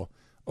detail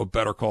of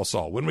Better Call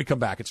Saul? When we come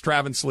back, it's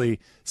Travis Lee,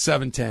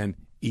 710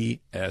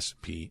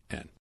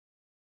 ESPN.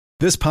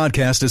 This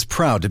podcast is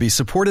proud to be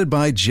supported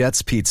by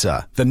Jets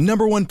Pizza, the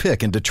 #1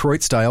 pick in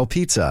Detroit-style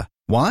pizza.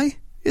 Why?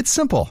 It's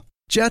simple.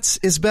 Jets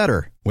is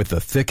better. With the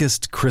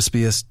thickest,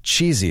 crispiest,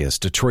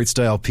 cheesiest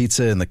Detroit-style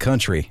pizza in the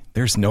country,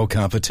 there's no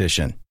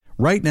competition.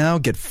 Right now,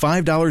 get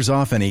 $5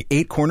 off any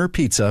 8-corner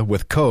pizza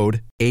with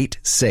code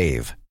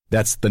 8SAVE.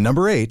 That's the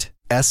number 8,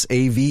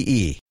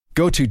 S-A-V-E.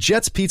 Go to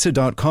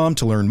jetspizza.com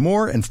to learn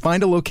more and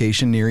find a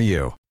location near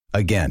you.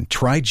 Again,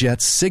 try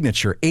Jet's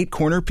signature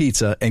 8-corner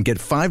pizza and get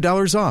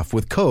 $5 off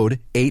with code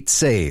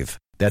 8SAVE.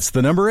 That's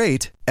the number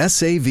 8,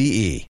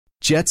 S-A-V-E.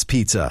 Jet's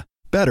Pizza.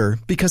 Better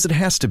because it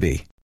has to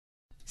be.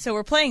 So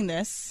we're playing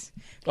this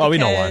we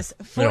know why. because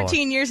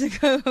 14 years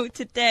ago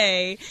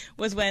today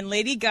was when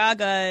Lady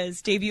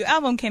Gaga's debut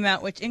album came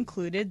out, which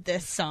included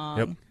this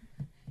song.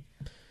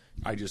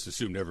 I just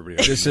assumed everybody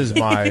else. This is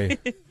my.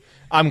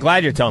 I'm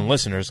glad you're telling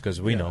listeners because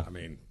we know. I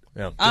mean,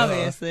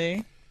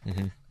 obviously.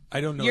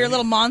 I don't know. You're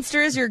little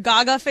monsters. You're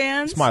Gaga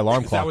fans. It's my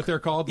alarm Is clock. that what they're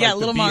called? Yeah, like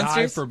little the Beehive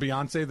monsters. For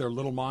Beyonce, they're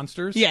little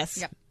monsters? Yes.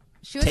 Yep.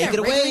 Take it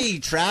away,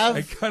 Trav.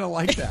 I kind of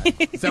like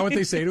that. Is that what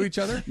they say to each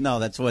other? No,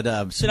 that's what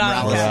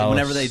Sedano. Morales,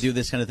 whenever they do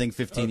this kind of thing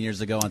 15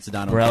 years ago on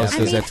Sedano. Morales Cast.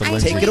 says that to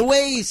Lindsay. Take it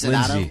away,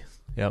 Sedano. Lindsay.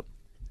 Yep.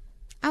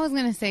 I was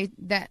going to say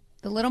that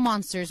the Little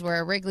Monsters were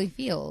at Wrigley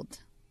Field.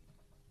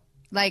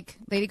 Like,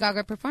 Lady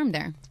Gaga performed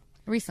there.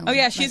 recently. Oh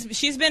yeah,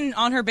 she's been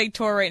on her big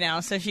tour right now.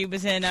 So she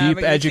was in Keep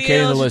Wrigley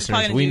educating Field. the She's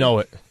probably listeners. gonna We do know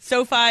it.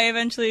 SoFi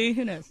eventually.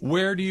 Who knows?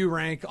 Where do you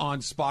rank on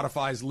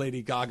Spotify's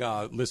Lady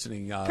Gaga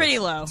listening? Pretty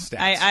low.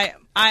 Stats?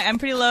 I'm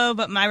pretty low,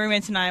 but my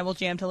roommates and I will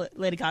jam to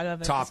Lady Gaga.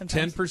 Top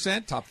sometimes.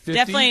 10%, top 50.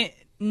 Definitely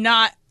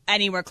not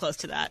anywhere close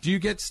to that. Do you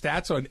get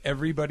stats on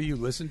everybody you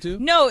listen to?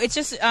 No, it's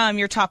just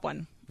your top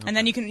one, and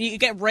then you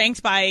get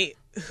ranked by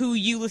who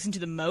you listen to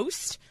the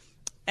most.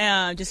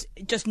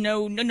 Just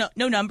no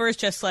numbers,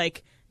 just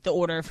like the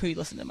order of who you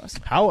listen to the most.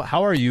 How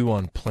are you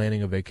on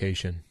planning a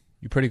vacation?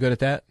 You pretty good at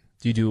that?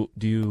 Do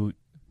you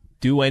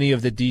do any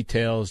of the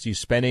details? Do you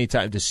spend any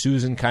time? Does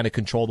Susan kind of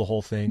control the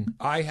whole thing?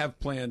 I have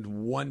planned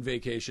one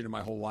vacation in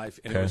my whole life,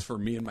 and it Okay. was for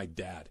me and my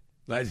dad.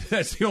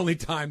 That's the only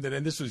time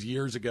and this was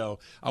years ago,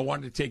 I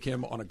wanted to take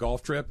him on a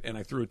golf trip, and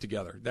I threw it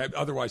together.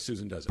 Otherwise,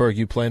 Susan does it. Berg,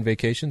 you plan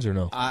vacations or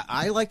no?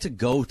 I like to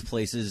go to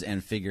places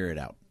and figure it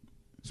out.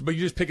 But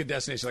you just pick a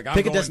destination. Like, I'm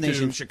Pick a going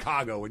destination. to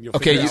Chicago, and you'll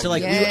Okay, figure it So out.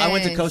 like Yes. I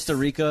went to Costa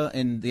Rica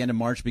in the end of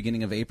March,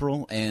 beginning of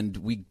April, and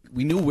we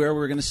knew where we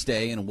were going to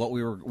stay and where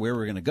we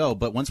were going to go.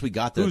 But once we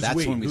got there, Who's that's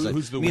we? when we was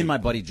Who's the me we? and my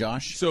buddy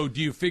Josh. So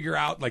do you figure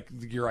out like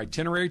your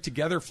itinerary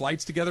together,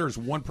 flights together? Or does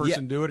one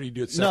person do it, or you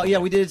do it No, separately? yeah,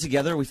 we did it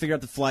together. We figured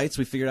out the flights.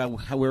 We figured out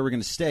where we were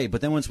going to stay.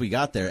 But then once we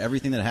got there,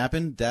 everything that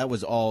happened, that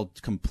was all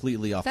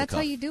completely off That's the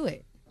how cuff. you do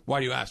it. Why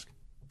do you ask?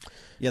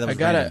 Yeah, that I was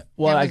gotta. random.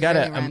 Well, That I was gotta.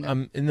 very random.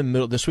 I'm in the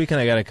middle this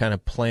weekend. I gotta kind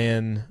of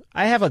plan.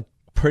 I have a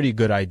pretty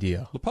good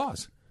idea. La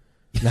Paz.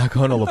 Not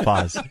going to La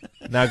Paz.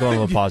 Not going to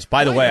La Paz.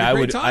 By the Oh, way, you had a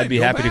great I'd time. be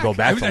happy to go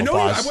back to I La know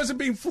Paz. I wasn't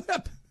being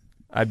flip.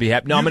 I'd be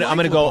happy. No, I'm You gonna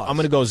like go. La Paz. I'm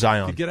gonna go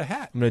Zion. You get a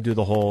hat. I'm gonna do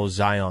the whole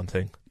Zion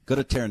thing. Go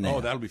to Terranea.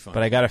 Oh, that'll be fun.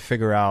 But I gotta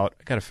figure out.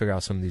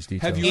 some of these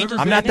details. Have you ever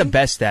I'm not the been-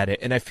 best at it,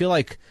 and I feel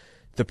like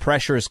the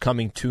pressure is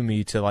coming to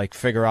me to like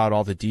figure out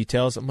all the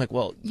details. I'm like,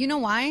 well, You know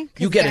why?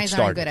 'Cause You get it guys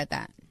started. aren't good at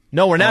that.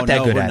 no, we're not Oh, that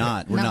no, good we're at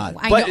not. it. We're no, not.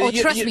 I But know. Oh,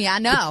 you- trust you- me, I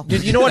know.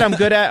 You know what I'm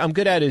good at? I'm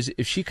good at is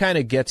if she kind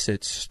of gets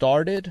it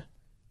started,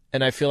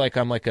 and I feel like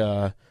I'm like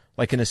an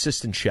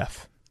assistant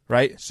chef,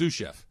 right? Sous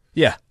chef.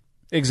 Yeah,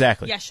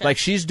 exactly. Yeah, chef. Like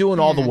she's doing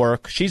all the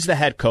work. She's the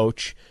head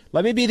coach.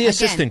 Let me be the Again,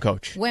 assistant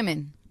coach.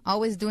 Women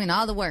always doing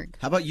all the work.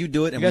 How about you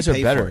do it You and guys we are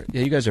pay better. for it?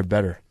 Yeah, you guys are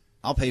better.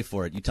 I'll pay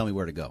for it. You tell me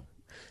where to go.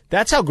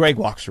 That's how Greg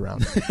walks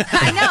around.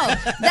 I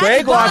know. That's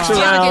Greg walks why.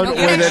 around You're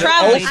with an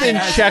traveling.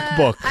 open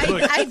checkbook.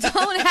 I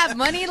don't have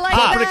money like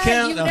Put a that,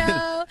 can- you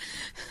know.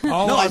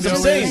 All No, I I'm know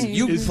just saying, is-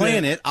 you is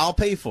plan that, it, I'll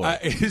pay for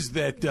it. Is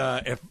that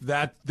if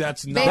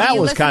that's not Baby, That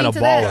you was listening kind of to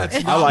that? baller.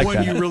 that's I not like one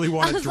that. you really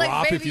want I to was like,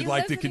 drop if baby, you'd you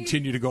like to listening?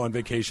 continue to go on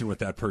vacation with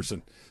that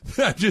person.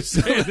 I'm just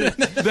saying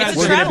that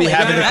We're going to be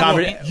having a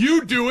Traveling. conversation.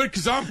 You do it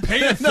because I'm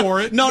paying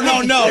for it. No,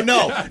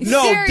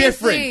 Seriously.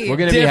 different. We're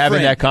going to be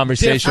having that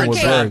conversation with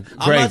Different. Greg.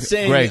 I'm Greg, not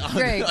saying Greg.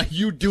 Greg,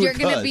 you do you're it.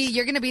 gonna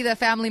 'cause. be the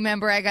family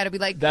member. I gotta be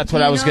like. That's what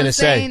you I was know going to what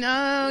say. I'm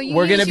saying? Oh,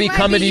 We're going to she be might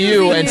coming to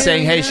you using and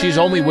saying, hey, she's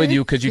only with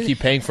you because you keep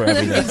paying for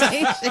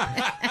everything.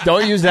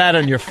 Don't use that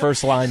on your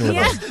first line with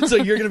us. So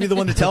you're going to be the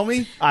one to tell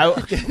me? I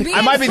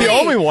might be the Sweet.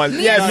 only one.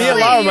 Me Yeah, and me and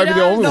Sweet, Laura you might be the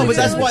know? only No, one. but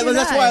that's saying why it.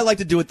 that's why I like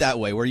to do it that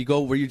way, where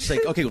you're just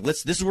like, okay,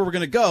 this is where we're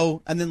going to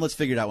go, and then let's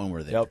figure it out when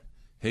we're there. Yep.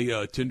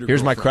 Hey, Tinder.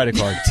 Here's my girlfriend.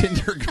 credit card.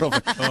 Tinder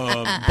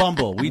girlfriend.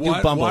 Bumble. We do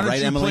Why, Bumble, why don't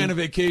right, you Emily? plan a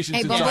vacation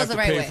Hey, since I Bumble's have to the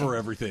right pay way. for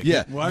everything?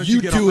 Yeah, Why don't you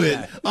get do on it.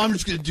 that? I'm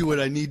just going to do what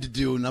I need to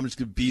do, and I'm just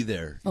going to be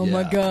there. Oh Yeah.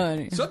 my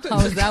god,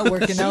 Sometimes- how's that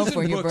working out Susan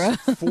for you, bro?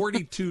 books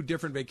 42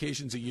 different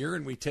vacations a year,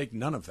 and we take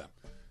none of them.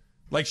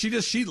 Like she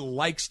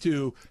likes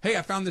to. Hey,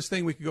 I found this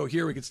thing. We could go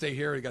here. We could stay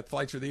here. We got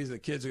flights for these. The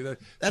kids are there.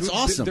 That's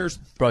awesome. There's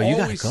Bro, you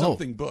gotta always go.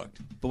 something booked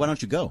But why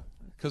don't you go?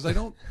 because I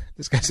don't.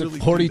 This guy's really at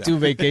do 42 that.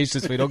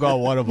 vacations. We don't go on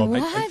one of them.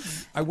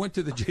 What? I went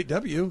to the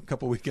JW a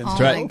couple weekends Oh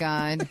ago. right. my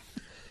god.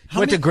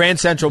 Went to Grand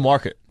Central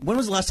Market. When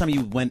was the last time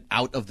you went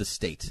out of the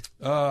state?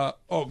 Like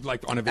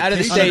on a vacation. Out of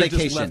the or state. just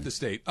Vacation. left the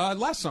state.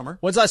 Last summer.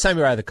 When's the last time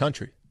you were out of the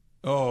country?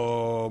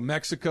 Oh,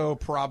 Mexico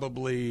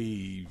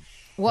probably.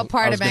 What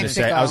part of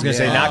Mexico? I was going to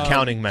say, Yeah. not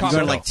counting You Mexico. go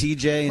to like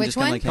TJ and Which just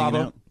kind one? of like hanging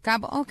Cabo. out.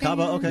 Cabo. Okay.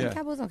 Cabo, okay. Yeah.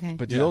 Cabo's okay.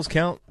 But do those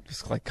count?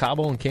 Just like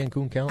Cabo and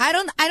Cancun count? I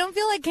don't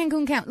feel like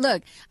Cancun count.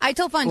 Look, I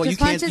told Funch. Well, you Funch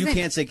can't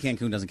isn't- say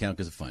Cancun doesn't count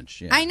because of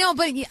Funch. Yeah. I know,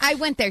 but I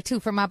went there too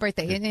for my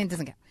birthday. It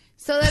doesn't count.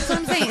 So that's what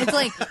I'm saying. It's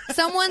like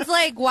someone's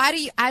like, "Why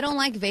do you?" I don't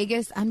like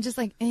Vegas. I'm just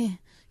like,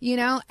 you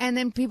know. And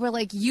then people are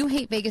like, "You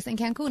hate Vegas and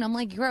Cancun." I'm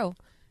like, "Bro,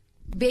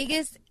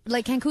 Vegas,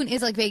 like Cancun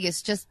is like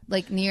Vegas, just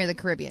like near the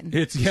Caribbean."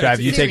 It's Trav,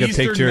 it's you take a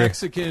Eastern picture.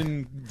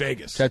 Mexican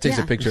Vegas. Chad takes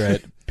a Yeah. picture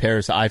at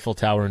Paris Eiffel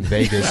Tower in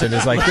Vegas and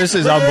is like, this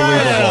is I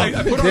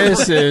unbelievable. put on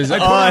This is I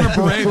put on a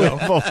beret,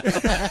 though.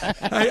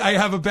 unbelievable. I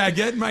have a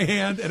baguette in my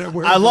hand and I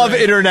wear. I a love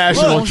beret.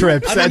 international Look,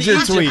 trips. I'm That's in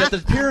your Egypt tweet. at the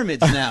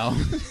pyramids now.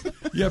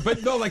 Yeah,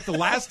 but no, like the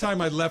last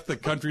time I left the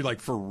country,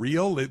 like for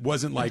real, it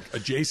wasn't like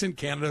adjacent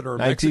Canada or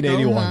Mexico.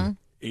 1981.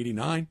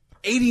 89.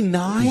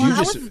 89?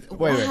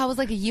 Well, wait. I was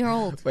like a year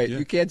old. Wait,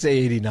 you can't say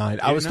 89.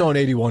 I was 89? throwing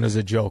 81 as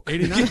a joke.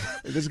 89.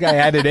 This guy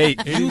had it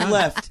 8. You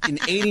left in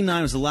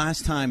 89 was the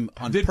last time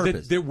on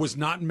purpose. That was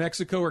not in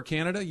Mexico or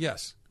Canada?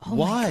 Yes.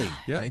 Why?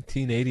 Yeah.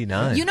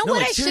 1989. You know No, what?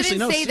 like, I shouldn't seriously,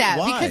 no, say that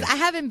why? because I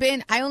haven't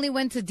been. I only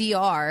went to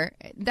DR.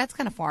 That's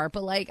kind of far,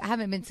 but like I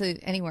haven't been to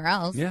anywhere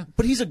else. Yeah.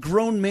 But he's a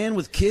grown man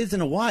with kids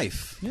and a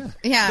wife. Yeah.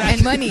 Yeah,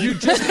 and money. You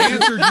just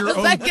answered your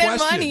own Like, question. and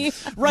money.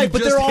 Right, You but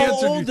just they're all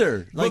answered-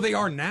 older. Well, Like- they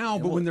are now,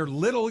 but when they're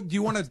little, do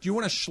you want to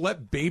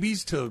schlep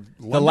babies to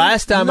London? The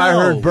last time I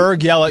heard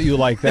Berg yell at you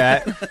like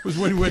that, was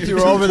when we went you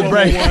to were over the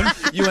break.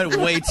 1201. You went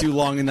way too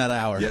long in that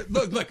hour. Yeah,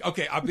 look.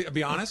 Okay, I'll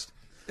be honest.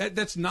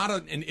 That's not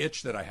an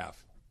itch that I have.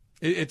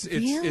 It's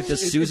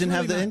Does Susan really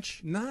have the not-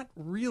 inch? Not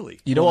really.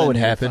 You know Well, what would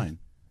then you're happen? fine.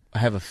 I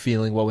have a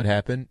feeling what would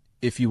happen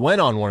if you went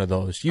on one of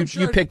those. You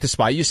sure. picked a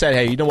spot. You said,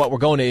 "Hey, you know what? We're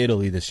going to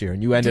Italy this year,"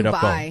 and you ended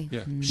up going. Dubai.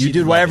 Yeah. You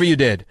did whatever you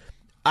did.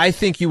 I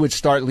think you would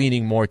start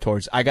leaning more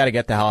towards, I got to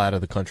get the hell out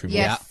of the country. more."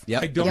 Yes.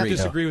 Yep. I don't Yep.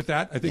 disagree with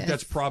that. I think Yes.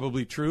 that's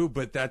probably true,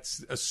 but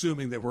that's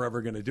assuming that we're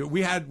ever going to do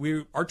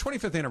it. Our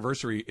 25th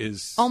anniversary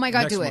is Oh my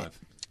God, next do it. month.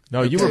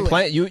 No, you Do were it.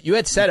 playing. You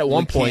had said at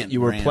one point can't you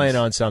were Rams. playing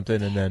on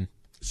something, and then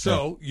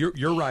So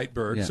you're right,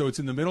 Bird. Yeah. So it's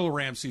in the middle of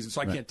Rams season,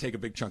 so I can't take a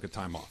big chunk of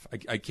time off.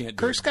 I can't.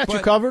 Do Kirk's it. got you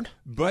But- covered.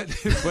 But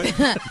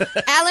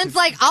Alan's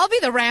like, I'll be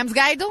the Rams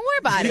guy. Don't worry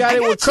about You it. got I it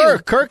got with you.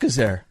 Kirk. Kirk is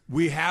there.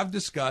 we have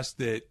discussed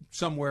that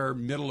somewhere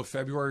middle of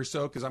February or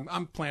so, because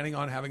I'm planning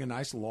on having a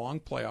nice long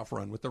playoff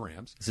run with the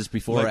Rams. Is this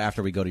before or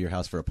after we go to your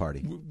house for a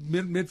party?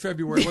 Mid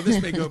February. Well,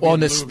 this may go. Well, be in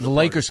this, lieu of the party.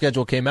 Lakers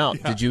schedule came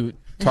out. Did you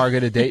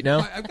target a date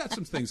now? I've got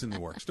some things in the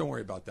works. Don't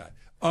worry about that.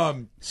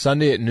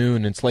 Sunday at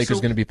noon, and Lakers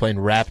So- going to be playing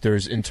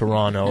Raptors in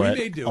Toronto We at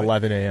may do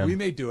 11 it. a.m. We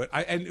may do it,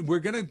 and we're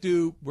gonna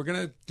do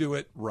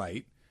it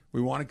right.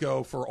 We want to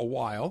go for a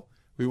while.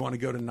 We want to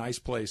go to nice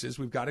places.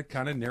 We've got it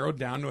kind of narrowed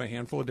down to a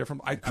handful of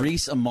different.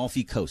 Greece,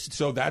 Amalfi Coast.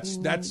 So that's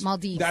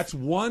Maldives. That's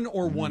 1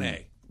 or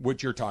 1A.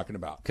 What you're talking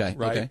about, Okay,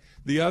 right? okay.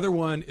 The other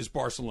one is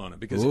Barcelona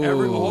because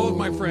all of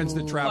my friends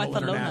that travel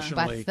Barcelona.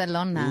 internationally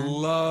Barcelona.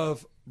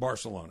 love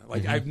Barcelona.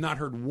 Like I've not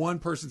heard one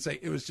person say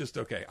it was just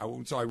okay.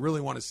 So I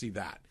really want to see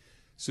that.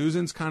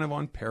 Susan's kind of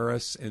on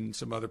Paris and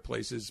some other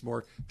places,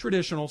 more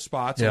traditional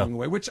spots along the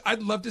way, which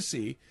I'd love to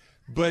see,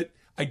 but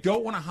I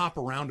don't want to hop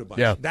around a bunch.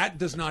 Yeah. That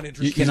does not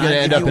interest He's me. going to I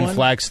end give up you in one?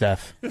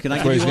 Flagstaff. Can I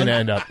That's give where he's you going to one?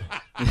 end up.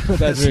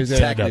 That's where he's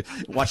going to end up.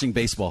 Watching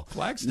baseball.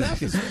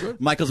 Flagstaff is good.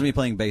 Michael's going to be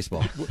playing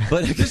baseball.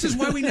 But This is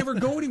why we never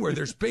go anywhere.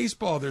 There's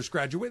baseball, there's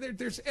graduate,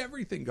 there's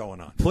everything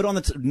going on. put on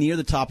the near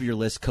the top of your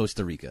list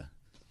Costa Rica.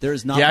 There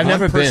is not Yeah, I've one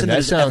never person been. that That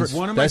has sounds. ever,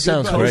 One of my That good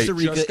sounds buddies Costa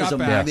great. Rica Just got is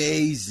back.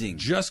 amazing.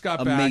 Just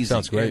got Amazing. back.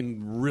 Sounds great.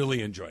 And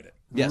really enjoyed it.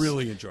 Yes.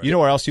 Really enjoyed it. You know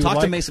where else you would Talk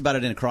to like? Mace about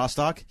it in a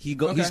crosstalk.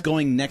 He's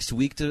going next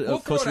week to We'll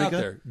throw Costa it out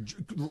Rica.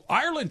 there.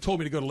 Ireland told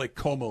me to go to Lake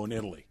Como in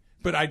Italy,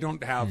 but I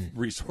don't have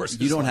resources.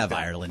 You don't like have that.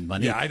 Ireland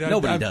money. Yeah,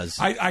 Nobody does.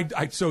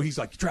 So he's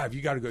like, Trav,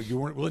 you got to go. You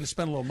weren't willing to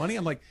spend a little money?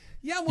 I'm like,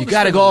 yeah, I'm willing You to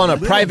got to spend go on a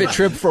little private money.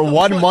 trip for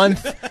 1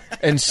 month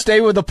and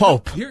stay with the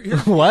Pope.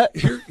 What?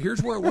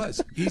 Here's where it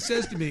was. He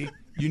says to me,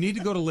 you need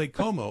to go to Lake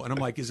Como. And I'm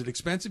like, is it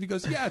expensive? He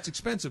goes, yeah, it's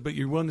expensive, but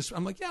you're willing to.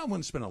 I'm like, yeah, I'm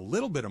willing to spend a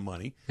little bit of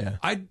money. Yeah.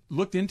 I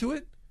looked into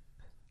it.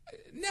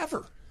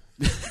 Never.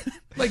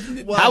 Like,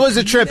 How was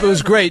the trip? It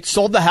was great.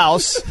 Sold the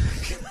house.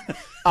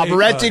 I'm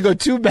renting a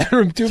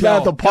 2-bedroom, 2-bath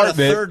got a apartment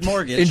third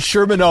mortgage. in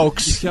Sherman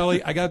Oaks.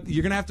 Kelly,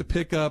 you're gonna have to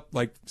pick up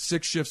like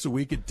 6 shifts a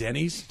week at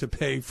Denny's to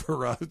pay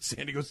for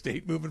San Diego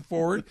State moving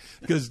forward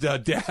because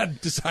Dad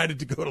decided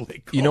to go to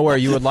Lake Como. You know where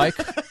you would like?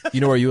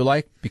 You know where you would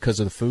like because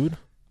of the food?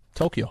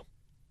 Tokyo.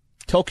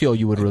 Tokyo,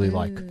 you would really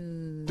like.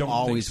 Don't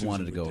Always think Susan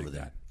wanted to would go dig over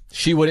there.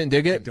 She wouldn't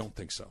dig I it. don't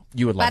think so.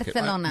 You would like it.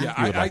 Barcelona. Yeah,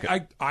 You would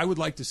like I would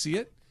like to see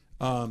it.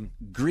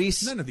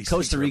 Greece, None of these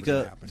Costa things are ever Rica,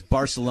 gonna happen.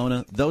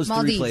 Barcelona, those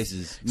Maldives. 3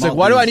 places. It's like,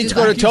 why do I need to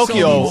go to Keep selling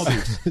Tokyo?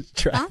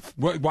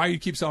 Maldives. Why you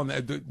keep selling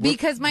that?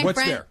 Because my what's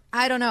friend, there?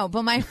 I don't know,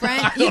 but my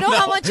friend, you know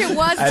how much it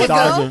was That's to go?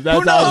 awesome. That's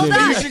Hold awesome.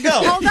 on. You should go.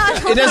 Hold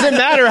on. It doesn't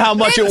matter how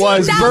much it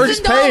was. Berg's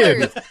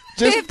paying.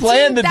 Just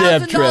plan the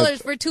damn trip.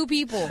 $15,000 for 2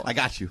 people. I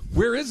got you.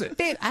 Where is it?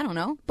 Babe, I don't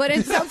know, but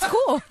it sounds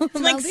cool. It's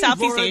like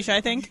Southeast Asia, I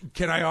think.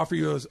 Can I offer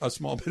you a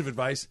small bit of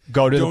advice?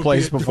 Go to the Don't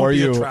place be before don't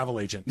be you- a travel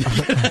agent. It's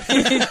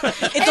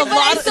Hey, a but lot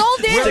I of. sold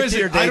it. Where is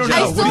it? I don't know.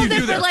 I What do sold you do it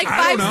for there? like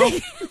I don't 5 know.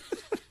 seconds.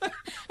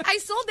 I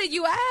sold it.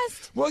 You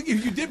asked. Well,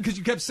 you did because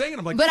you kept saying it.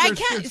 I'm like, But I there's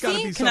can't- gotta see,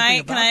 be Can something I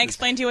about this.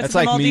 explain to you what's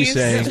That's in the like me Maldives?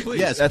 saying. Yes, please.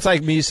 Yes. That's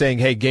like me saying,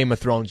 "Hey, Game of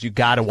Thrones, you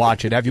got to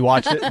watch it. Have you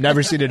watched it?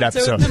 Never seen an So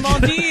episode." the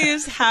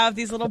Maldives have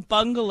these little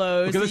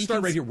bungalows. Okay, that let's you start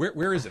can right here.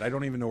 Where is it? I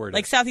don't even know where it is.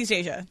 Like Southeast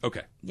Asia.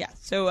 Okay. Yeah.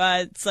 So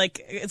it's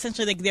like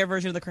essentially like their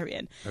version of the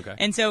Caribbean. Okay.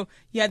 And so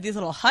you have these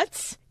little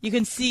huts. You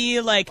can see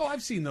like Oh,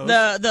 I've seen those.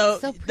 the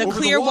So the Over the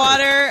clear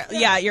water. water.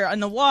 Yeah, you're in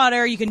the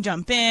water. You can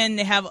jump in.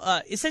 They have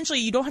essentially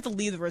you don't have to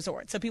leave the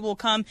resort. So people will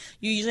come.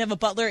 You usually have a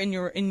butler in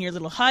your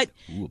little hut,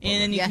 and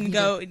then you Yeah, can you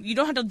go. You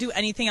don't have to do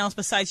anything else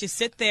besides just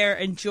sit there,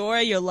 enjoy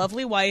your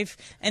lovely wife,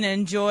 and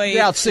enjoy.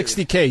 You're out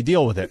 $60K.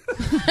 Deal with it.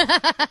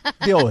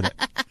 Deal with it.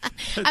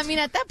 I mean,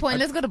 at that point,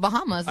 let's go to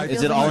Bahamas.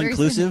 Is it all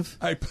inclusive?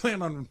 I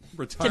plan on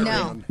retiring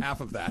No. on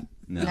half of that.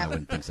 No, I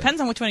wouldn't think so. Depends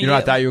on which one You know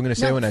what I thought you were going to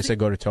say No, when I see- said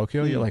go to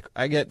Tokyo? You're like,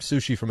 I get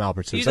sushi from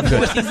Albertsons. You I'm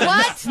just- good.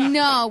 What?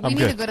 No, we I'm need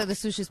good. to go to the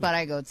sushi spot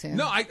I go to.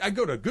 No, I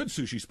go to good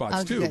sushi spots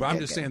Oh, too, good, but I'm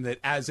good, just good. saying that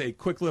as a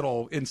quick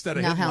little, instead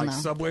of No, hitting hell like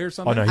no. Subway or Oh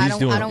something, no, I he's don't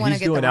doing wanna he's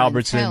get doing the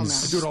runs. Hell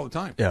Albertsons. I do it all the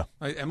time. Yeah.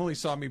 Emily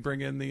saw me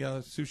bring in the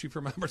sushi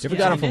from Albertsons. You ever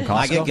got it from Costco?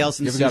 I get Gelson's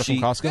You ever got it from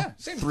sushi. Costco? Yeah,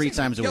 same 3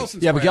 times a week.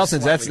 Gelson's Yeah, but price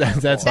Gelson's, that's slightly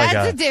like That's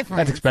a a difference.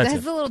 That's expensive.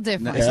 That's a little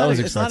different. Yeah, that was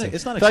It's not- expensive.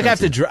 it's not I feel like I have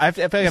to. expensive. I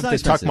feel like I have to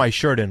It's tuck not expensive. my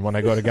shirt in when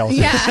I go to Gelson's.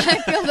 Yeah,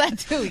 I feel that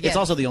too. Yeah. It's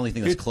also the only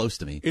thing that's close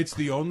to me. It's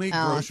the only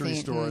Oh, grocery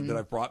see, store that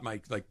I've brought my,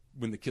 like,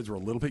 when the kids were a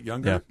little bit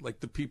younger, Yeah. like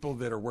the people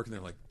that are working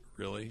there, like,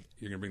 really?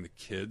 You're going to bring the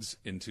kids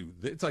into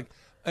this? It's like,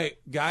 hey,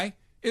 guy,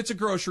 it's a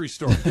grocery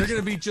store. They're going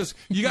to be just,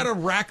 you got a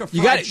rack of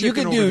fried you chicken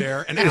can over do-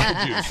 there and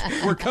apple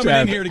juice. We're coming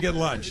Trav, in here to get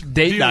lunch.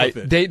 Date Deal night.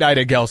 with it. Date night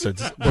at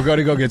Gelson's. We're going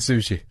to go get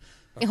sushi.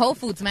 Whole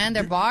Foods, man,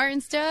 their bar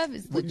and stuff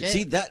is legit.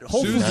 See, that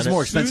Whole Foods is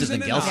more expensive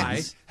Susan than and I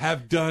Gelson's.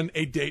 have done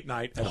a date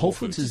night at Whole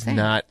Foods is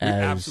not We as.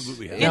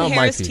 absolutely have. In No, it might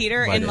Harris be.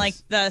 Teeter, Might in is. like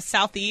the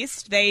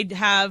southeast, they'd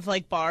have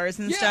like bars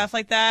and Yeah. stuff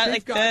like that. They've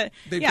like got,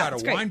 they've got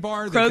it's a great. wine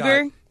bar.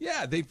 Kroger.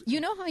 They've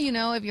You know how you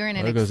know if you're in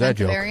an There goes that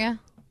expensive joke. area?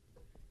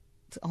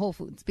 It's Whole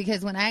Foods.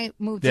 Because when I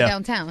moved to Yeah.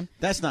 downtown,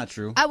 That's not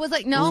true. I was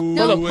like, no, Ooh,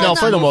 no, wait, No,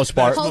 for the hold on. most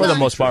part. Hold For the on.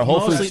 most part, Whole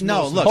Mostly, Foods.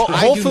 no, look, Whole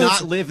I do Foods-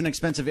 not live in an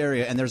expensive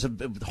area, and there's a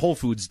Whole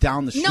Foods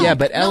down the street. No. Yeah,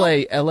 but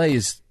LA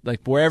is like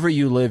wherever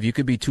you live, you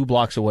could be 2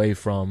 blocks away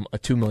from a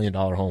 $2 million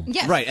home.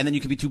 Yes. Right, and then you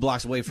could be 2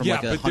 blocks away from Yeah,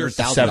 like a but there's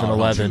 $100,000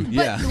 7-Eleven. home.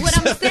 But Yeah. what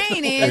I'm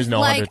saying There's is, no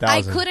like,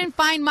 I 100,000. couldn't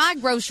find my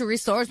grocery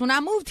stores when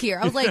I moved here.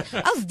 I was like,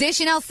 I was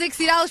dishing out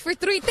 $60 for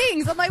 3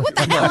 things. I'm like, what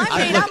the hell? I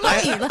made out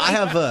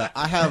money.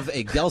 I have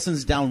a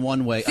Gelson's down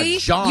one way, See? a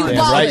John's, You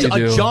Damn right you a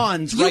do.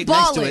 John's You right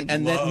next to ballin'. it,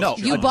 and then Love no,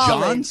 You a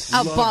ballin'. John's,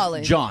 I'm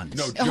ballin'. John's,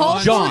 No, Whole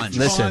John's.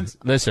 Foods.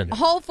 Listen.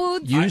 Whole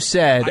Foods. You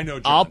said I know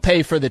John's. I'll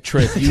pay for the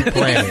trip. You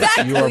plan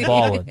it. You are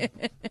balling.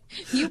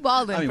 You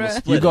balling, I mean, bro. we'll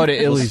split You go it. to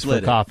We'll Illy's split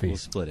for it. coffee. We'll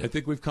split I it.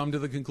 think we've come to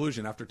the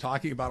conclusion after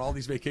talking about all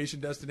these vacation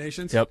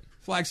destinations. Yep.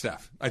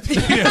 Flagstaff. I think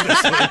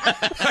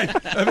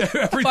everything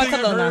I've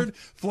Barcelona. heard,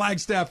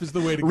 Flagstaff is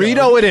the way to go.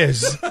 Reno it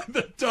is.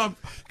 The dump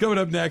coming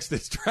up next.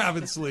 It's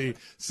Travis Slee,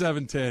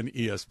 710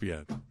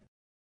 ESPN.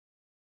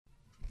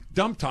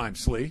 Dump time,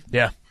 Slee.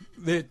 Yeah.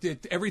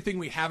 Everything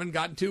we haven't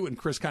gotten to, and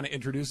Chris kind of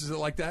introduces it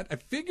like that.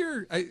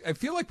 I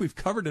feel like we've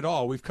covered it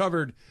all. We've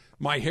covered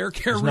my hair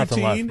care There's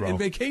nothing left, routine bro. and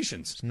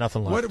vacations. There's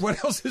nothing left.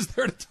 What else is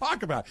there to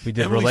talk about? We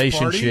did Emily's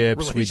party,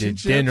 relationships. We did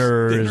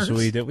dinners.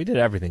 We did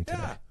everything today.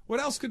 Yeah. What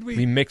else could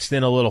We mixed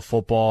in a little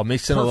football,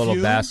 mixed in a little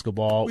Perfume.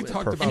 basketball, We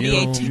talked about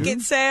perfume, NBA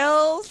ticket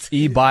sales.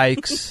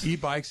 e-bikes.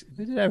 e-bikes?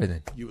 We did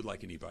everything. You would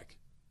like an e-bike.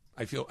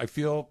 I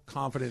feel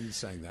confident in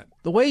saying that.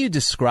 The way you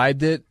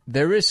described it,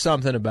 there is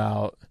something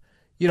about,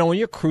 when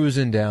you're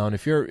cruising down,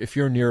 if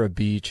you're near a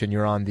beach and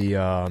you're on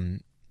the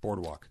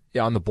Boardwalk.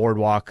 on the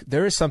boardwalk,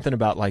 there is something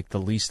about like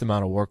the least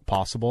amount of work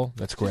possible.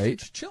 That's great.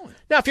 Just chilling.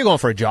 Now, if you're going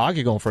for a jog,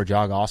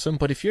 awesome.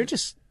 But if you're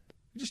just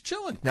Just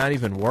chilling. not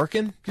even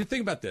working, You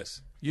think about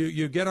this.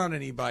 You get on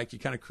an e-bike, you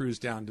kind of cruise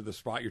down to the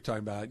spot you're talking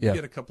about. You Yeah.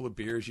 get a couple of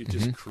beers, you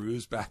just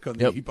cruise back on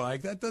the Yep.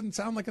 e-bike. That doesn't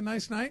sound like a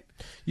nice night.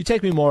 you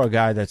take me more a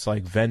guy that's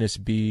like Venice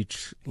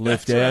Beach,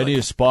 lift That's it. I right. need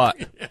a spot.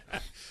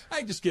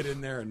 I just get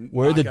in there and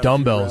Where are knock the out a few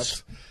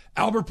dumbbells? reps.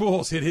 Albert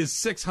Pujols hit his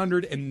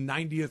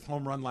 690th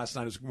home run last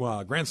night. It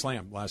was Grand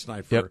Slam last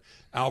night for Yep.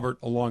 Albert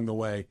along the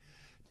way.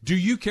 Do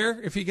you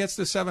care if he gets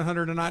to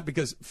 700 or not?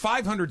 Because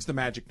 500's the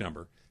magic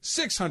number.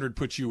 600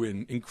 puts you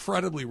in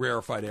incredibly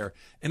rarefied air.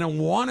 And I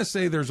want to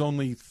say there's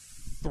only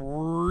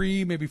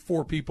 3, maybe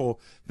 4 people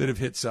that have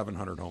hit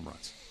 700 home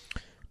runs.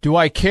 Do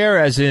I care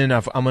as in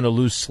if I'm going to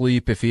lose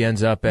sleep if he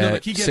ends up at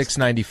like he gets-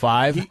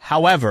 695?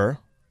 However,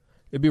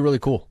 it'd be really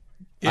cool.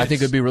 I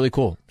think it'd be really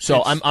cool.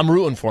 So I'm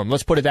rooting for him.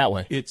 Let's put it that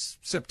way. It's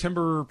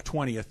September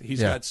 20th.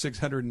 He's Yeah. got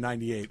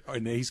 698,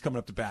 and he's coming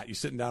up to bat. You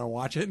sitting down and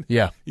watching?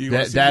 Yeah. You That-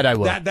 wanna see- that I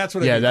will. That's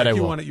what Yeah, I mean. that Like, I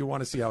will. You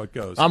want to see how it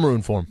goes. I'm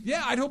rooting for him.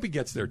 Yeah, I'd hope he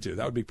gets there too.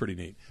 That would be pretty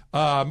neat.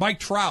 Mike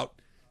Trout.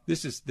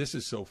 This is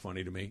so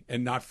funny to me,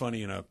 and not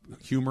funny in a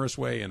humorous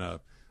way, in a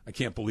I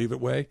can't believe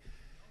it way.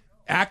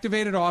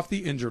 Activated off the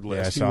injured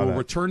list. I He saw will that.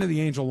 return to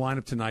the Angel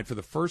lineup tonight for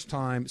the first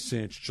time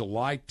since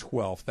July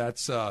 12th.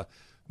 That's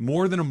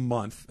more than a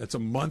month. That's a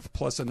month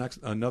plus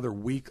another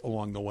week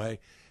along the way.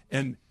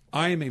 And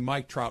I am a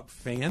Mike Trout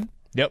fan.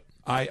 Yep.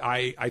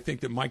 I think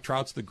that Mike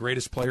Trout's the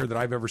greatest player that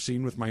I've ever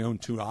seen with my own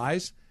 2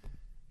 eyes,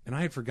 and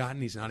I had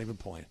forgotten he's not even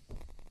playing.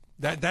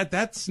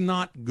 That's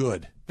not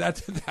good.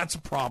 That's a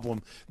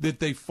problem that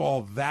they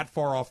fall that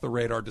far off the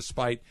radar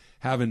despite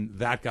having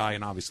that guy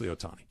and obviously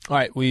Ohtani. All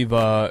right, we've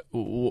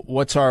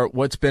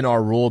what's been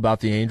our rule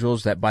about the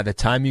Angels that by the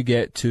time you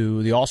get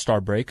to the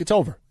All-Star break, it's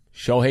over.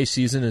 Shohei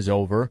season is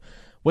over.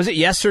 Was it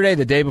yesterday,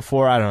 the day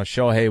before? I don't know.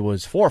 Shohei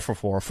was 4 for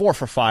 4, 4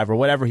 for 5, or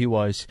whatever he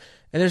was,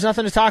 and there's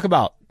nothing to talk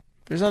about.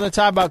 There's nothing to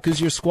talk about because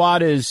your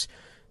squad is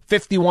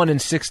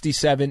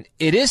 51-67.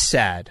 It is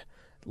sad,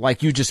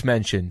 like you just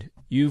mentioned.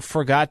 You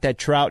forgot that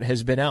Trout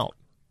has been out.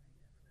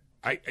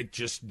 I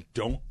just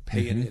don't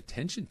pay any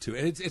attention to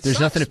it. It There's sucks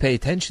nothing to pay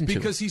attention to.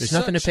 because he's There's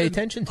nothing to such pay an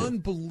attention to.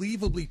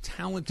 unbelievably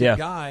talented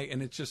guy,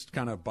 and it's just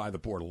kind of by the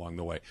board along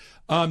the way.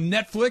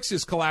 Netflix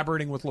is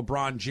collaborating with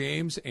LeBron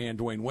James and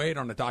Dwayne Wade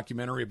on a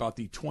documentary about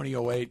the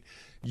 2008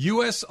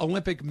 U.S.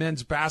 Olympic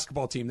men's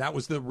basketball team. That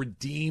was the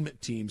Redeem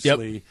Team,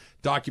 Slee.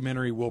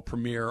 Documentary will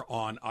premiere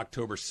on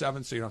October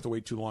 7th, so you don't have to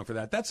wait too long for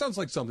that. That sounds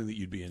like something that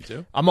you'd be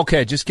into. I'm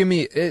okay. Just give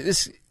me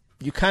this.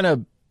 You kind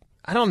of,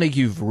 I don't think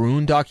you've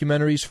ruined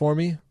documentaries for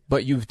me,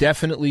 but you've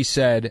definitely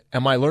said,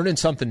 am I learning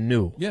something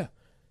new? Yeah.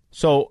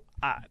 So,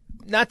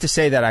 not to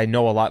say that I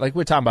know a lot. Like,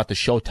 we're talking about the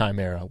Showtime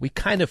era. We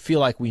kind of feel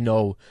like we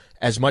know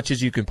as much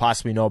as you can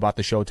possibly know about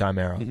the Showtime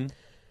era. Mm-hmm.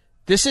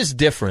 This is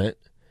different.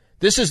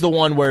 This is the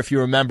one where, if you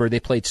remember,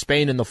 they played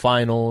Spain in the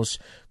finals.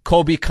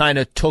 Kobe kind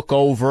of took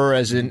over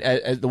as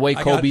the way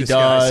Kobe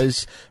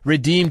does.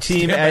 Redeem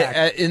Team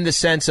in the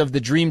sense of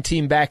the Dream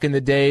Team back in the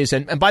days.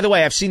 And by the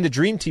way, I've seen the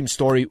Dream Team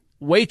story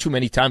way too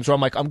many times where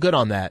I'm like, I'm good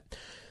on that.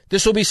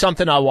 This will be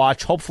something I'll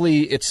watch.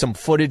 Hopefully it's some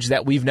footage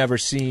that we've never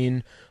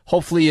seen.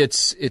 Hopefully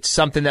it's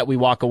something that we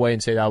walk away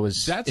and say that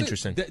was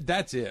interesting.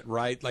 That's it,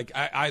 right? Like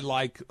I'm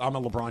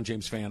a LeBron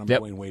James fan. I'm a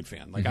Dwayne Wade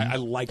fan. Like I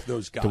like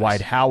those guys.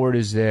 Dwight Howard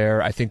is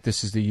there. I think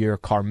this is the year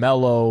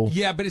Carmelo.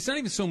 Yeah, but it's not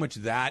even so much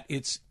that.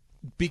 It's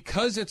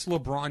because it's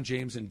LeBron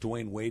James and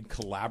Dwayne Wade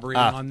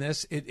collaborating on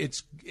this. It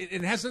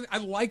has. I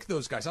like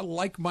those guys. I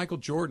like Michael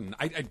Jordan.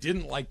 I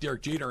didn't like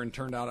Derek Jeter, and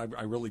turned out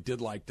I really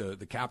did like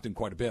the captain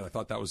quite a bit. I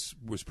thought that was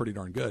pretty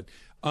darn good.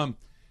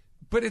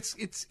 But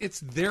it's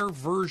their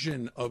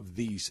version of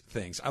these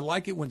things. I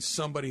like it when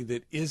somebody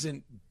that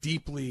isn't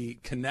deeply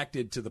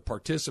connected to the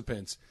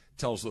participants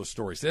tells those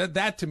stories.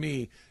 That to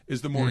me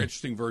is the more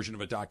interesting version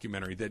of a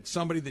documentary, that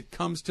somebody that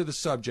comes to the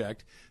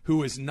subject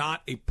who is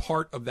not a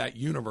part of that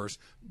universe.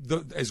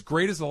 As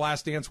great as The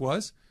Last Dance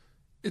was,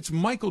 it's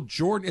Michael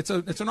Jordan. It's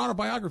an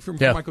autobiography from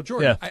Michael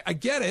Jordan. Yeah. I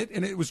get it,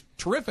 and it was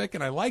terrific,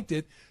 and I liked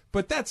it,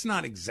 but that's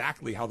not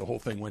exactly how the whole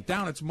thing went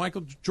down. It's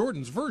Michael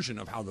Jordan's version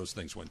of how those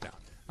things went down.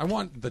 I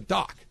want the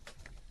doc.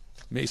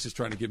 Mace is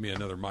trying to give me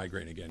another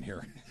migraine again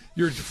here.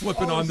 You're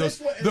flipping on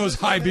those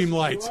high beam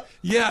lights.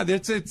 Yeah,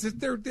 it's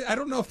I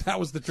don't know if that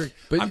was the trick.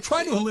 But I'm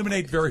trying to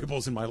eliminate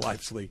variables in my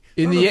life, Slee.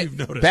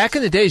 Back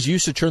in the days, you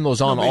used to turn those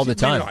on all the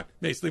time.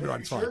 Mace, leave it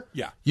on. It's fine.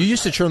 Yeah. You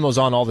used to turn those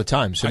on all the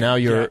time, so now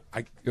you're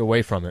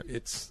away from it.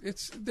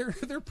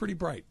 They're pretty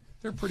bright.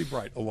 They're pretty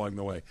bright along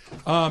the way.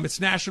 It's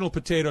National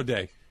Potato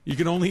Day. You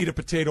can only eat a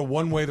potato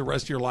one way the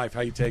rest of your life.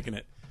 How you taking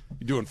it?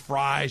 You doing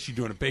fries? You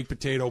doing a baked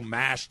potato,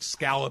 mashed,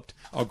 scalloped,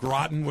 au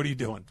gratin? What are you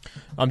doing?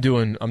 I'm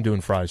doing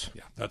fries.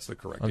 Yeah, that's the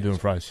correct. I'm doing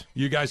fries.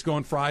 You guys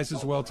going fries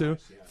as well too?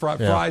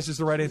 Fries is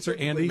the right answer.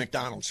 Andy,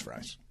 McDonald's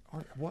fries.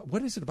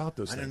 What is it about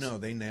those things? I don't know.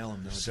 They nail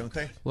them, though, don't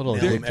they? Little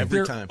nail them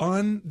every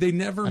time. They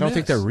never. I don't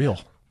think they're real.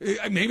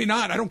 Maybe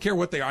not. I don't care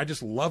what they are. I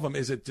just love them.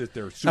 Is it that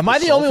they're super Am I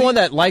the salty? only one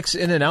that likes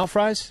In-N-Out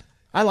fries?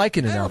 I like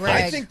In-N-Out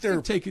fries. I think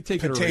they're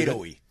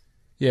potato-y.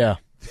 Yeah.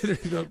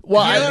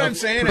 Well, you know what I'm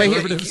saying?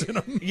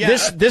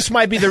 This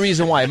might be the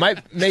reason why.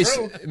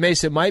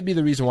 Mace, it might be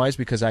the reason why is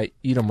because I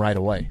eat them right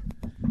away.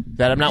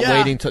 That I'm not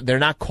waiting to. They're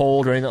not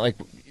cold or anything. Like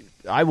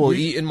I will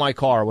eat in my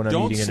car when I'm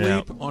eating it.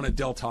 Don't sleep on a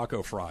Del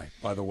Taco fry,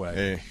 by the way.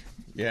 Hey,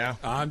 yeah.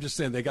 I'm just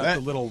saying they got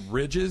the little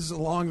ridges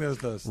along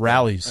the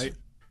rallies.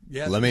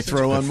 Let me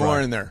throw one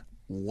more in there.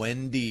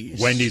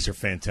 Wendy's are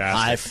fantastic.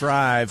 High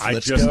five.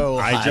 Let's go.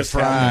 High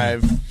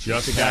five.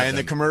 The guy in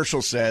the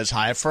commercial says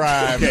high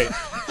five. Okay.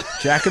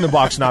 Jack in the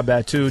Box, not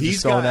bad too.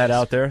 Just throwing that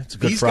out there. It's a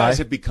good fry. These guys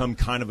have become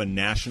kind of a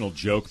national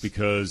joke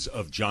because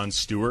of Jon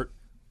Stewart.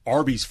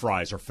 Arby's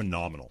fries are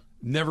phenomenal.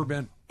 Never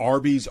been.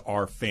 Arby's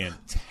are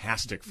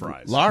fantastic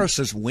fries. Laura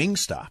says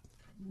Wingstop.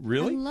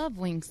 Really? I love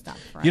Wingstop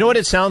fries. You know what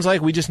it sounds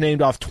like? We just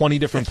named off 20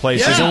 different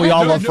places, and we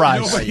all love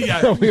fries.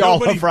 We all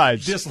love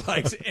fries.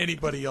 Dislikes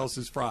anybody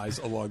else's fries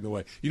along the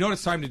way. You know what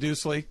it's time to do,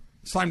 Slee?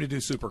 It's time to do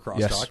Super Crosstalk.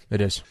 Yes,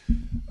 it is.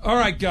 All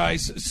right,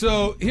 guys.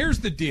 So here's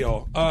the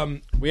deal.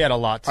 We had a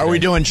lot today. Are we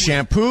doing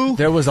shampoo?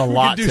 There was a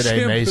lot today,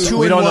 shampoo. Mace.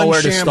 We don't know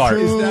where to start.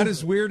 Is that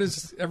as weird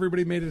as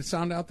everybody made it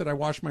sound out that I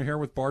wash my hair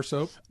with bar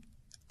soap?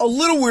 A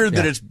little weird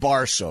that it's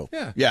bar soap.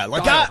 Yeah.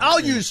 Like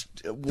I'll use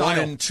 1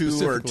 and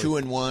 2 or 2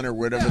 and 1 or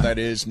whatever that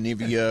is,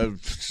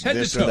 Nivea,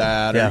 this or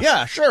that.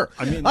 Yeah, sure.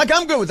 I mean, like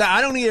I'm good with that. I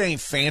don't need any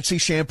fancy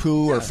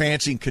shampoo or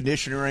fancy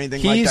conditioner or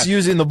anything like that. He's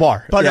using the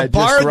bar. But a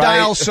bar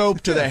dial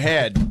soap to the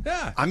head.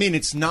 Yeah. I mean,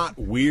 it's not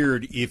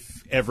weird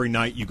if every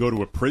night you go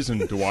to a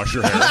prison to wash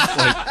your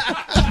hair.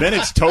 Then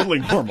it's totally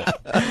normal.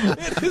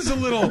 It is a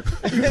little.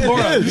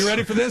 Laura, you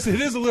ready for this? It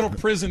is a little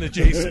prison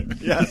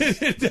adjacent.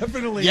 Yes. It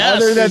definitely. Yes.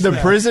 Other than the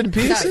prison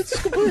piece,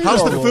 it's completely How's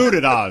normal. the food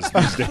at Oz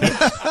these days?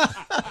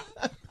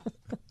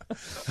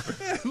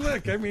 Look,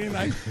 Look, I mean,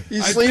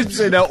 he sleeps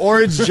in an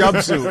orange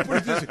jumpsuit.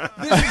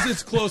 This is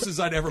as close as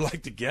I'd ever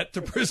like to get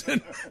to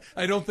prison.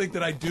 I don't think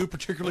that I do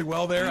particularly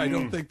well there. I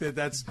don't think that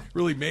that's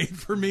really made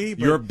for me.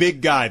 But You're a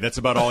big guy. That's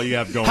about all you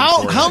have going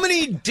for you. How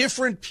many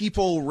different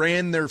people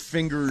ran their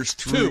fingers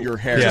through your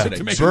hair today?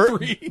 To make it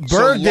three.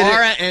 So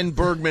Laura and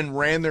Bergman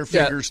ran their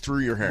fingers through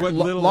your hair.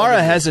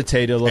 Laura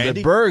hesitated a little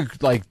bit. Berg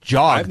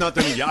jogged.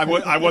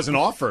 I wasn't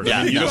offered.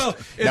 Yeah,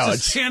 it's a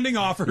standing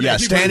offer. Yeah,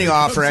 standing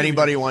offer.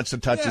 Anybody who wants to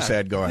touch his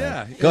head, go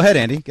ahead. Go ahead,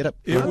 Andy. Get up.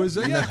 It was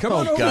come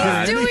on over.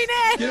 God. Doing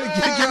it. Give it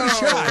a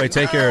shot. Wait,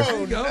 take your.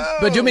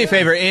 But do me a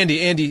favor,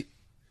 Andy.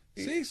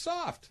 See,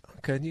 soft.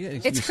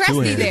 It's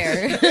crusty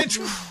there. It's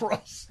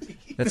crusty.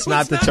 That's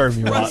not the term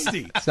you want.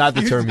 It's not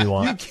the term you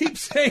want. You keep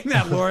saying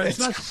that, Laura. It's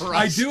not. Crusty.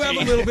 I do have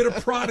a little bit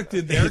of product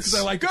in there because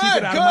I like to keep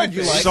it out of my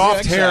face.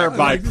 Soft hair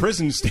by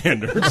prison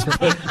standards.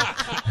 But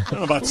I don't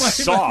know about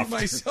soft.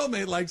 My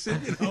cellmate likes it,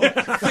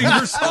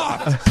 finger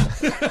soft.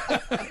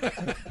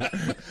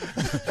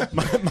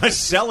 my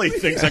celly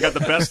thinks I got the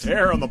best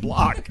hair on the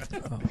block.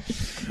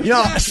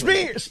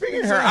 Speaking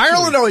of hair,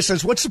 Ireland always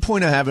says, "What's the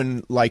point of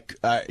having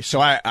So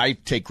I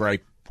take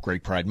great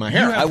pride in my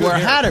hair. I wear a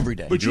hat every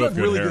day. But you have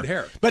really good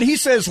hair. But he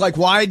says,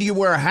 why do you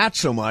wear a hat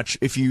so much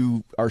if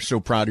you are so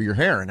proud of your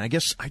hair? And I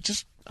guess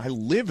I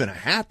live in a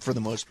hat for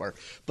the most part.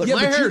 But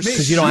my hair is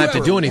because you don't have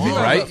to do anything,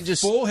 right? You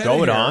just throw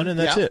it on and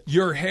that's it.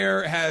 Your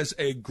hair has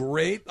a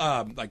great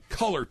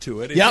color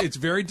to it. It's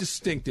very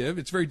distinctive.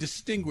 It's very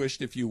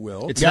distinguished, if you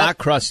will. It's not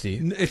crusty.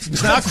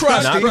 It's not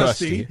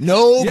crusty.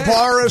 No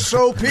bar of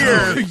soap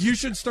here. You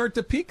should start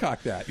to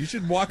peacock that. You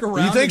should walk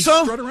around. You think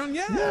so? Strut around.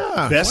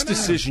 Yeah. Best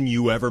decision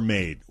you ever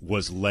made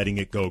was letting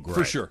it go gray.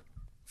 For sure.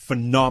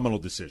 Phenomenal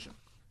decision.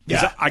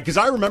 Because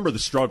I remember the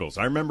struggles.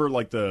 I remember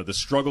the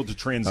struggle to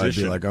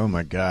transition. I'd be like, oh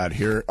my God,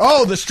 here.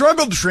 Oh, the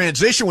struggle to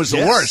transition was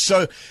the worst.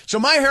 So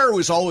my hair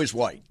was always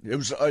white. It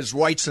was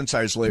white since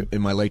I was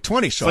in my late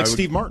 20s. So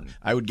Steve Martin.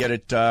 I would get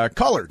it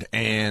colored,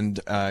 and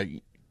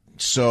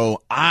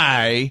so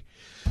I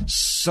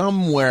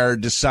somewhere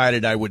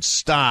decided I would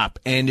stop,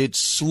 and it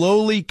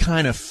slowly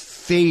kind of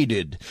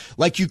faded.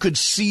 Like you could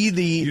see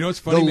the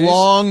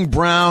long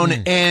brown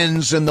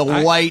ends and the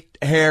white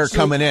hair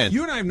coming in.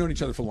 You and I have known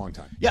each other for a long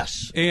time.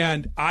 Yes.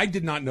 And I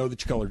did not know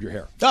that you colored your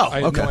hair. Oh,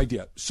 I had no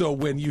idea. So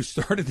when you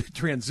started the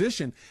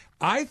transition,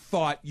 I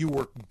thought you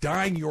were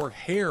dyeing your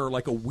hair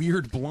like a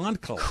weird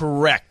blonde color.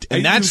 Correct.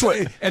 And that's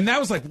and that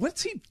was like,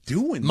 what's he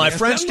doing? My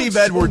friend Steve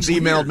Edwards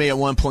emailed me at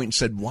one point and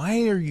said,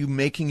 "Why are you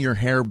making your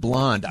hair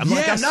blonde?" I'm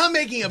like, "I'm not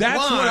making it blonde.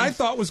 That's what I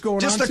thought was going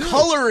on. Just the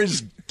color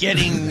is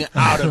getting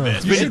out of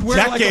it. You should wear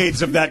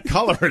decades of that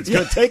color. It's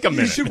going to take a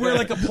minute. You should wear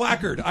like a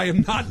placard. I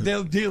am not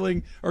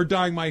dealing or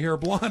dyeing my hair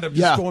blonde. I'm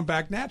just going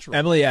back natural.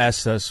 Emily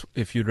asked us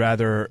if you'd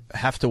rather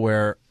have to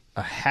wear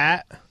a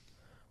hat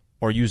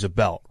or use a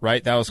belt,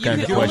 right? That was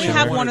kind of the question. You only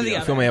have one or the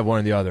other. You only have one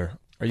or the other.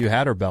 Are you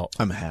hat or belt?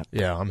 I'm a hat.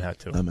 Yeah, I'm hat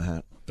too. I'm a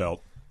hat.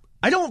 Belt.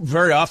 I don't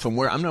very often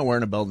I'm not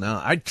wearing a belt now.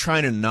 I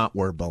try to not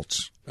wear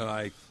belts.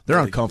 They're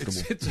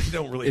uncomfortable. I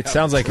don't really. It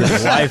sounds like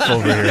his wife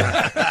over here.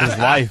 His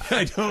wife.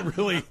 I don't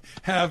really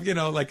have,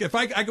 if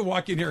I could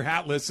walk in here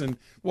hatless and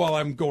while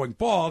I'm going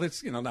bald,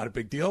 it's, not a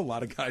big deal. A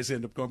lot of guys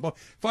end up going bald.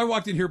 If I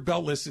walked in here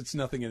beltless, it's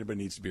nothing anybody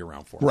needs to be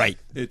around for. Right.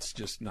 It's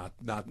just not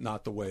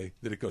the way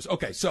that it goes.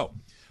 Okay, so,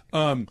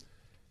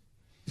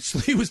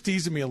 he was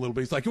teasing me a little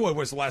bit. He's like, what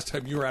was the last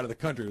time you were out of the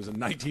country? It was in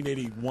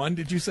 1981,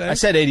 did you say? I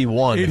said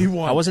 81.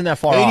 81. I wasn't that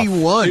far off.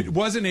 81. It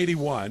wasn't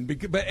 81,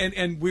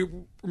 and we're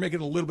making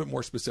it a little bit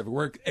more specific.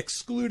 We're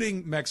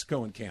excluding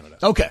Mexico and Canada.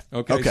 Okay.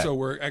 So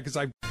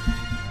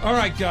all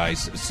right,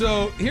 guys.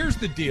 So here's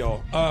the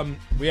deal.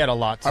 We had a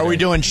lot today. Are we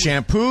doing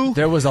shampoo?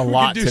 There was a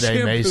lot today,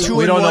 shampoo. Mason.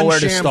 We don't know where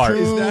to start.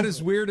 Is that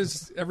as weird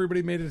as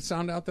everybody made it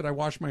sound out that I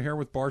wash my hair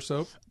with bar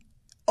soap?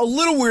 A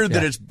little weird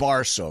that it's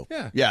bar soap.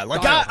 Yeah.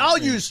 Like I'll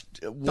use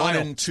 1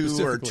 and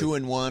 2 or 2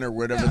 and 1 or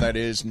whatever that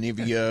is.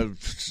 Nivea,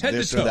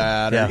 this or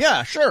that.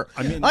 Yeah, sure.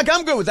 I mean,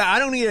 I'm good with that. I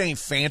don't need any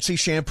fancy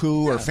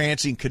shampoo or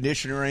fancy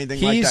conditioner or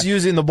anything like that. He's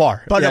using the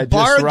bar. But a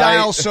bar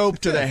dial soap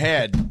to the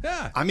head.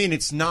 Yeah. I mean,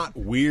 it's not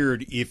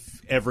weird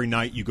if every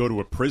night you go to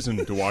a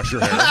prison to wash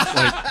your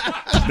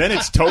hair. Then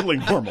it's totally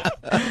normal.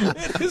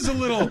 It is a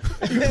little.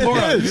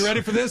 Laura, you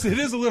ready for this? It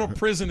is a little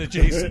prison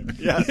adjacent.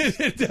 Yeah.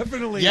 It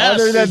definitely. Yes.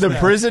 Other than the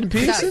prison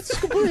piece, it's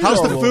completely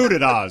How's normal. the food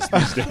at Oz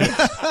these days?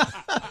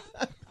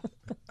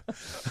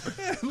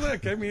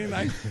 Look, I mean,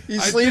 he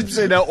sleeps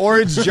in an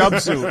orange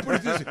jumpsuit.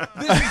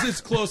 This is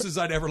as close as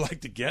I'd ever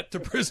like to get to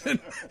prison.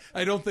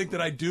 I don't think that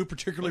I do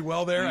particularly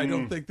well there. I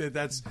don't think that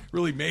that's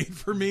really made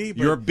for me.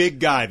 But You're a big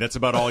guy. That's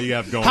about all you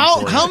have going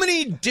for you. How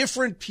many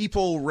different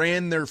people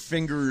ran their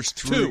fingers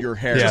through your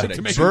hair today?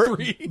 To make it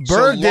three.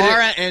 So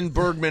Laura and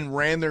Bergman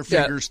ran their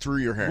fingers through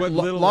your hair.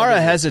 Laura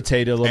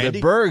hesitated a little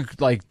bit. Berg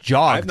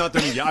jogged.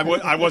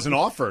 I wasn't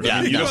offered.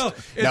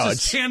 It's a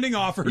standing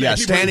offer. Yeah,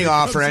 standing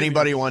offer.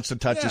 Anybody who wants to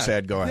touch his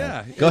head, go ahead.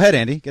 Yeah. Go ahead,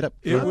 Andy. Get up.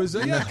 It was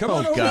come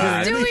on over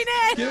God. here. Doing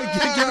it. Give it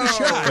a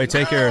shot. Wait,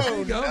 take your.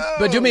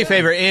 But do me a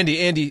favor,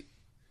 Andy.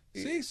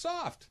 See,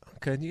 soft.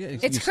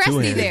 It's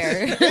crusty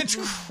there. It's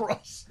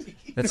crusty.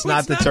 That's No, not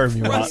it's the term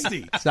you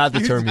crusty. want. It's not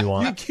the term you You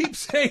want. keep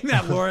saying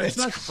that, Laura. It's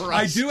not.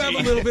 I do have a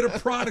little bit of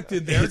product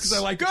in there because I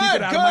like to keep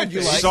it out of my You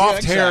face. like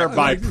Soft yeah, hair exactly.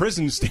 by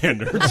prison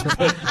standards.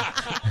 But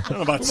I don't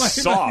know about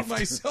soft.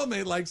 My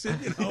cellmate likes it,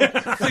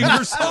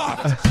 finger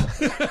soft.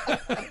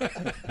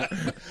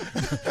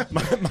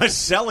 My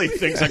celly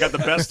thinks I got the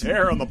best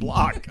hair on the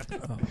block.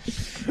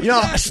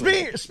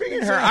 Speaking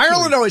of hair,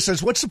 Ireland always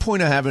says, "What's the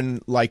point of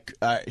having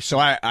So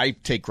I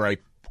take great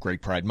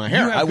pride in my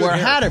hair. You have I good wear a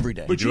hair. hat every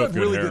day. But you have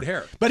really good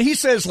hair. But he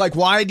says,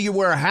 why do you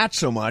wear a hat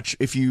so much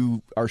if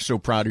you are so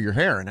proud of your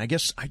hair? And I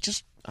guess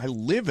I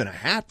live in a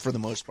hat for the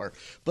most part.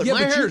 But Yeah,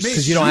 my but hair you-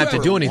 Because you don't have to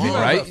do anything, You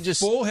have right? a You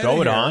just full head throw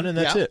of it hair. on, and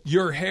that's Yeah. it.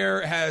 Your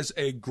hair has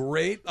a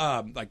great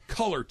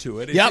color to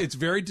it. Yep. It's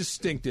very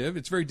distinctive.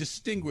 It's very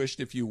distinguished,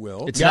 if you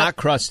will. It's not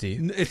crusty.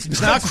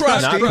 It's not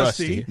crusty. Not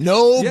crusty.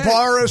 No Yeah.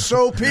 bar of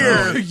soap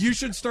here. You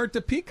should start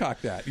to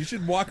peacock that. You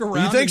should walk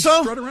around. You think and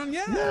so? Strut around.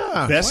 Yeah.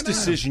 Yeah. Best Why not?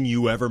 decision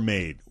you ever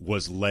made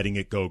was letting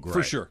it go gray.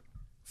 For sure.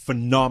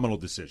 Phenomenal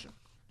decision.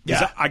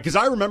 Yeah. Because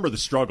I remember the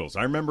struggles.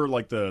 I remember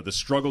the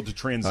struggle to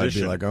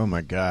transition. I'd be like, oh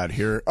my God,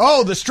 here.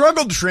 Oh, the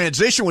struggle to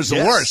transition was the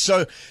Yes.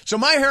 worst. So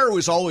my hair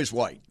was always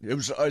white. It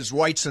was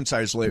white since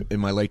I was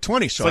in my late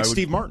 20s. So like I would,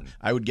 Steve Martin.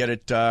 I would get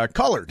it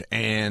colored,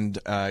 and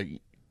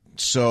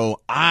so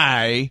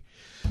I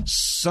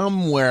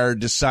somewhere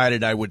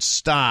decided I would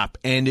stop,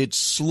 and it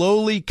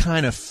slowly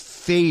kind of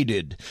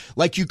faded.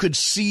 Like you could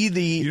see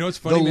the know what's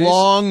funny, Mace?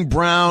 long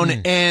brown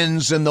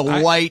ends and the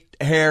white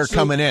hair So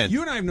coming in.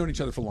 You and I have known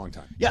each other for a long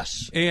time.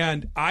 Yes.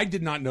 And I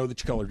did not know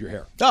that you colored your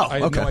hair. Oh, I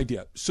had okay. no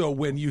idea. So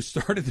when you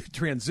started the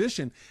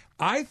transition,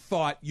 I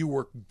thought you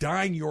were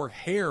dyeing your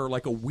hair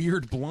like a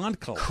weird blonde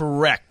color.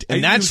 Correct.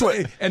 And that's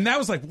what. And that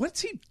was like,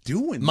 what's he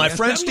doing? My man?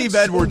 friend That Steve looks so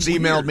Edwards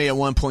emailed weird. me at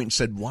one point and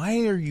said,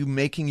 "Why are you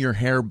making your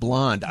hair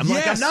blonde?" I'm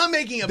like, Yes. "I'm not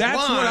making it That's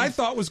blonde. what I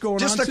thought was going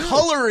Just on, the too."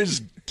 color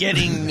is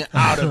getting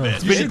out of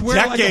it." You should wear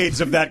like a- Decades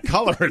of that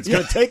color. It's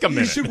going to take a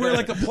minute. You should wear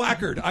like a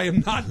placard. I am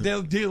not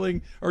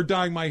dealing or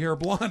dyeing my hair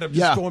blonde. I'm just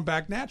Yeah. going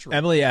back natural.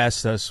 Emily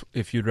asked us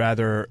if you'd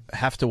rather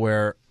have to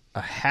wear a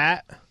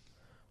hat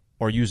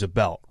or use a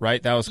belt,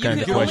 right? That was kind of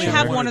the can only question.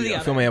 have right? one or the You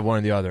other. can only have one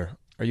or the other.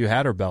 Are you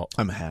hat or belt?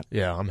 I'm a hat.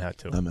 Yeah, I'm hat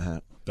too. I'm a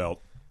hat.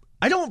 Belt.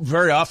 I don't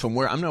very often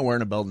wear. I'm not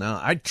wearing a belt now.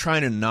 I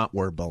try to not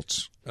wear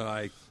belts.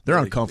 They're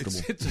uncomfortable.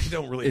 I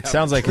don't really. It have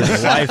sounds like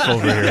his life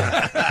over here.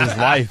 His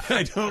life.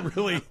 I don't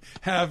really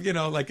have,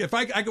 like if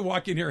I could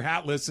walk in here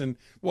hatless and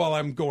while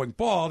I'm going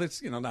bald,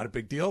 it's, not a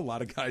big deal. A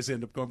lot of guys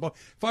end up going bald.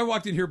 If I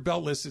walked in here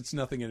beltless, it's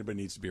nothing anybody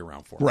needs to be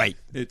around for. Right.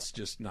 It's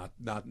just not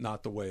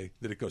the way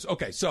that it goes.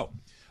 Okay, so,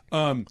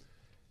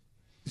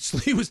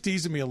 Slee was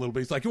teasing me a little bit.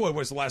 He's like, what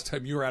was the last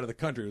time you were out of the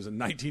country? It was in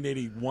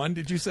 1981,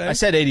 did you say? I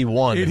said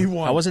 81.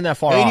 81. I wasn't that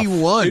far off.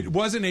 81. It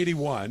wasn't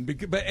 81,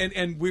 but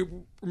and we're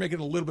making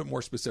it a little bit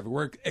more specific.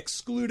 We're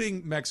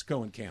excluding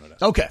Mexico and Canada.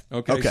 Okay.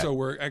 Okay.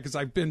 So because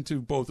I've been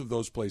to both of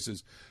those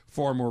places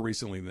far more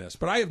recently than this,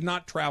 but I have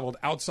not traveled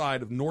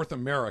outside of North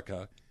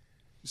America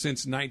since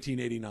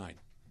 1989.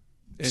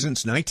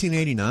 Since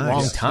 1989.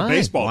 Long Yeah. time. The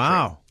baseball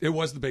Wow. It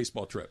was the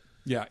baseball trip.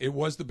 Yeah, it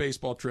was the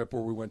baseball trip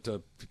where we went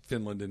to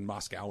Finland and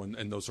Moscow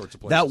and those sorts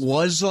of places. That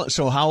was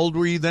so. How old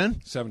were you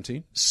then?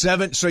 17.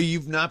 7. So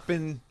you've not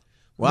been.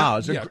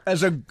 Wow. No,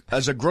 as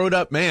a grown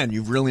up man,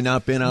 you've really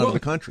not been out of the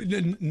country.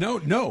 No,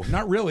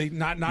 not really.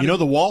 Not.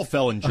 The wall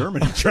fell in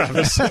Germany,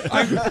 Travis.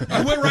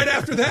 I went right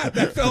after that.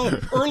 That fell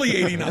early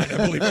 '89, I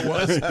believe it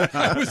was.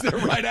 I was there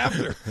right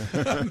after.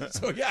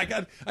 So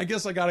yeah, I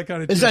guess I got to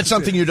kind of. Is that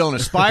something you don't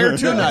aspire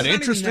to? No, Not it's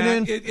interested even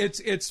in?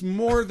 that. It's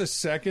more the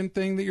second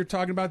thing that you're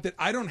talking about, that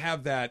I don't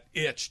have that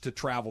itch to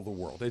travel the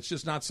world. It's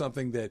just not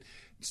something that.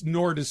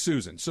 Nor does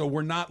Susan. So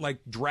we're not like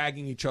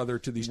dragging each other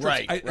to these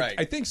trips. Right.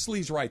 I think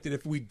Slee's right that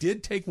if we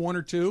did take one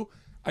or two,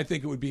 I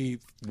think it would be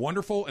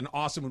wonderful and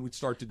awesome when we'd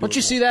start to do Don't it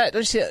you more. see that?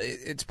 Don't you see that?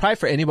 It's probably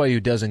for anybody who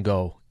doesn't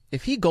go.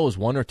 If he goes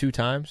one or two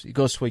times, he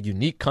goes to a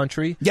unique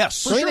country. Yes,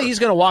 So for you think sure. he's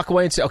going to walk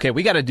away and say, okay,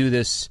 we got to do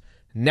this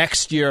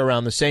next year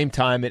around the same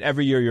time, and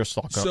every year you'll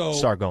start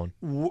going.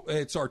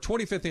 It's our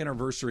 25th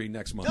anniversary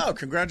next month. Oh,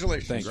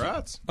 congratulations. Thank you.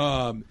 Congrats.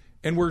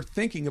 And we're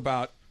thinking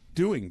about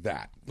doing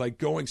that, like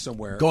going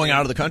somewhere. Going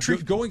out of the country?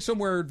 Going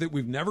somewhere that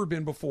we've never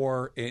been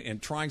before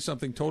and trying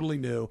something totally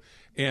new.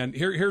 And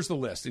here's the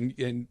list.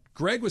 And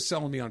Greg was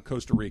selling me on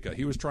Costa Rica.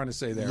 He was trying to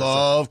say there.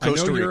 Love so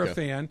Costa I know you're a Rica.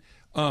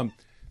 fan.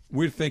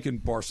 We're thinking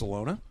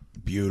Barcelona.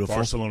 Beautiful.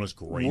 Barcelona's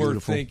great. We're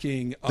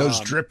thinking Those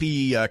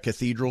drippy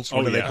cathedrals.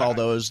 What do they yeah. call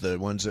those? The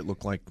ones that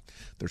look like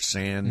they're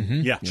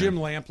sand. Yeah. Jim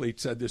Lampley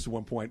said this at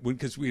one point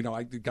because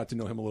I got to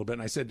know him a little bit,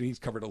 and I said he's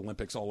covered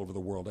Olympics all over the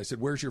world. I said,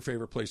 "Where's your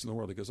favorite place in the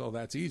world?" He goes, "Oh,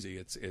 that's easy.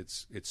 It's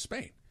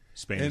Spain."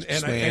 Spain.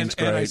 And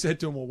I said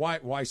to him, "Well,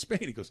 why Spain?"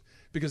 He goes,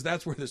 "Because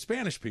that's where the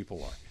Spanish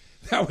people are."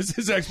 That was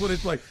his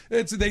explanation. Like,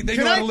 they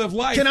know how to live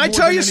life. Can I more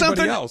tell than you anybody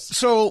something? Else.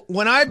 So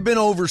when I've been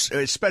over,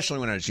 especially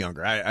when I was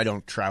younger, I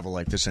don't travel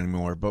like this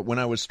anymore. But when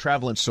I was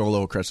traveling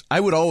solo across, I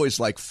would always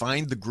like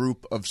find the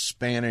group of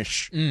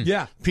Spanish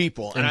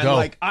people, and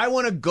I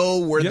want to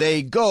go where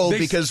they go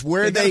because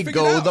where they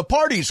go, the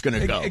party's going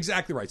to go.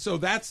 Exactly right. So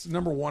that's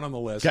number one on the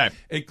list. Okay.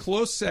 A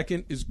close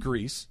second is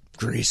Greece.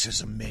 Greece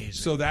is amazing.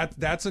 So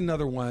that's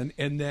another one,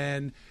 and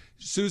then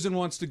Susan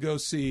wants to go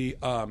see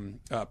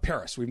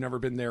Paris. We've never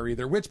been there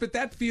either. But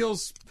that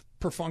feels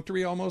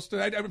perfunctory almost.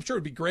 I'm sure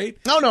it'd be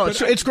great. No,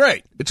 it's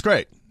great. It's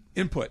great.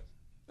 Input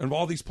of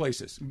all these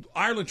places.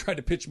 Ireland tried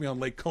to pitch me on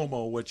Lake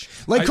Como, which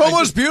Lake Como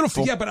is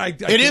beautiful. Yeah,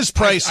 but it is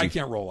pricey. I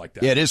can't roll like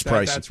that. Yeah, it is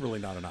pricey. That's really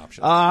not an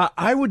option.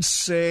 I would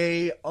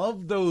say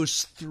of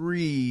those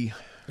three.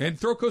 And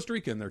throw Costa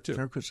Rica in there,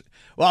 too.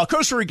 Well,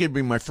 Costa Rica would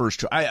be my first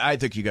choice. I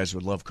think you guys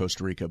would love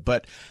Costa Rica,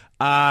 but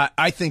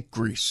I think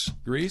Greece.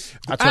 Greece?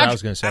 That's what I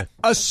was going to say.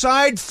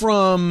 Aside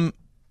from,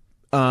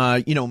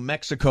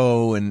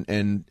 Mexico,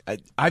 and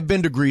I've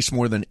been to Greece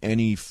more than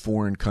any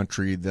foreign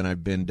country than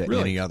I've been to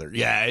any other.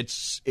 Yeah,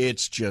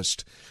 it's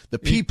just the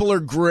people are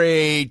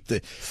great.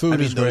 The food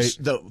is great.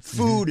 The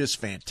food is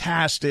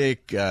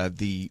fantastic.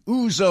 The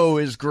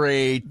ouzo is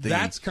great.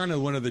 That's kind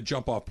of one of the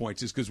jump off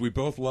points, is because we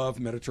both love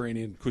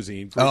Mediterranean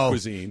cuisine, Greek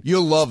cuisine.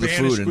 You'll love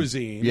Spanish the food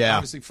cuisine. Yeah,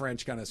 obviously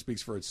French kind of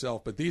speaks for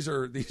itself, but this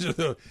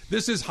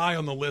is high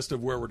on the list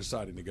of where we're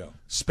deciding to go.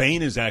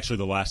 Spain is actually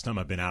the last time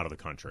I've been out of the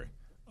country.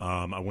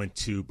 I went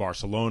to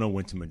Barcelona,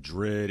 went to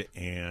Madrid,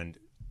 and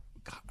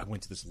I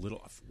went to this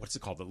what's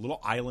it called? The little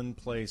island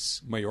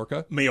place.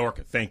 Mallorca,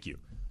 thank you.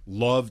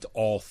 Loved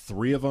all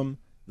three of them.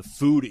 The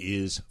food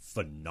is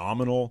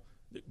phenomenal.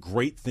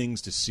 Great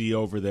things to see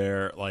over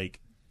there. Like,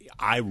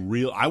 I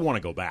want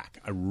to go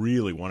back. I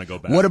really want to go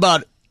back. What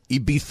about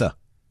Ibiza?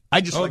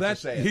 I just to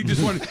say it.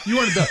 You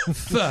wanted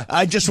the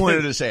I just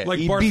wanted to say it. Like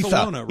Ibiza.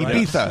 Barcelona, right?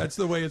 Ibiza. That's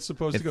the way it's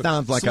supposed to go. It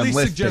sounds like Sleaze I'm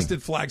lifting.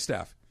 suggested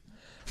Flagstaff.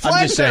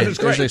 I'm just saying, is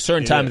great. there's a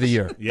certain time of the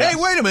year. Yes. Hey,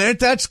 wait a minute.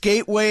 That's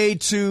gateway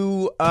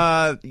to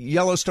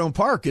Yellowstone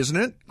Park, isn't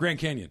it? Grand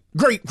Canyon.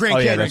 Grand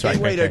Canyon. That's right.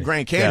 Gateway to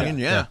Grand Canyon,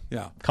 Yeah.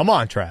 Come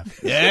on,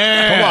 Trav.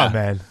 Yeah. Come on,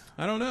 man.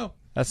 I don't know.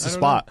 That's the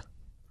spot.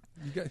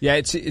 Yeah,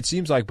 it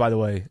seems like, by the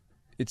way,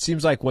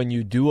 when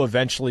you do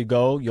eventually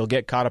go, you'll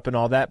get caught up in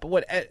all that.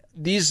 But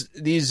these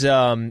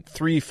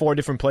 3-4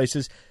 different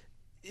places,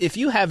 if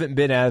you haven't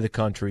been out of the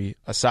country,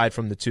 aside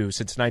from the two,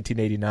 since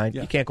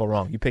 1989, you can't go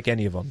wrong. You pick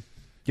any of them,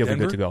 you'll be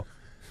good to go.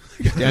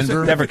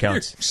 Denver never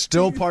counts.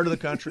 Still part of the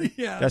country.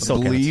 Yeah, that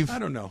still believe. I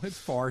don't know. It's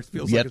far. It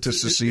feels yet like to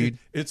secede.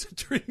 It's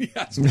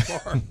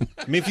far.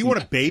 I mean, if you want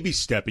to baby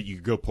step it, you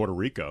could go Puerto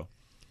Rico.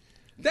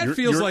 That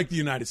feels like the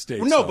United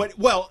States. No, though.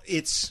 but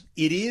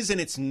it is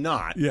and it's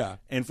not. Yeah.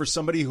 And for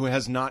somebody who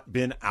has not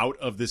been out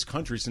of this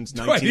country since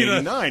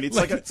 1989, it's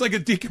like a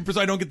decompress.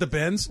 I don't get the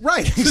bends.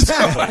 Right.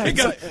 Exactly. So I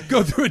got to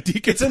go through a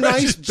decompression. It's a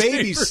nice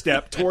baby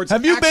step towards.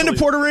 Have you been to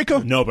Puerto Rico?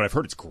 No, but I've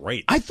heard it's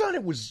great. I thought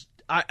it was.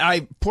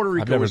 Puerto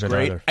Rico was been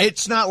great. either.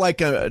 It's not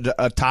like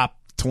a top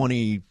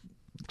 20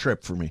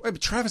 trip for me. Wait, but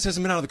Travis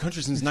hasn't been out of the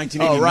country since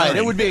 1989. Oh, right.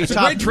 It would be a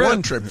top great trip.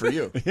 1 trip for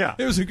you. Yeah.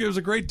 It was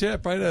a great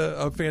tip. I had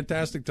a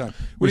fantastic time.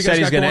 We What do you said guys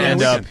he's going to got end on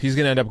the up. weekend? He's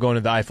going to end up going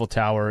to the Eiffel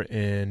Tower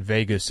in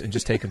Vegas and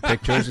just taking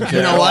pictures. And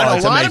You know what? Oh, A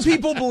it's lot of amazing.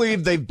 people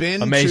believe they've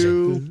been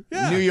Amazing.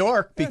 to New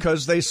York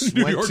because they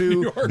went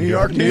to New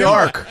York. New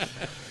York.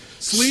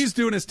 Sleaze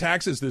doing his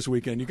taxes this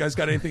weekend. You guys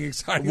got anything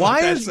exciting? Why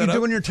like that is he set up?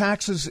 doing your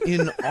taxes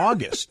in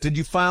August? Did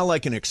you file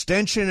like an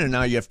extension and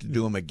now you have to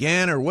do them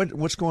again, or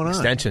what's going on?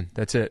 Extension.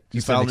 That's it.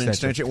 You filed an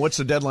extension. What's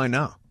the deadline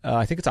now?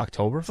 I think it's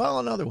October. File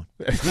another one.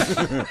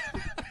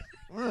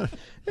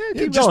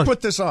 Keep Just going. put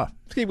this off.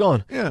 Keep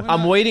going. Yeah.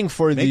 I'm waiting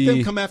for Make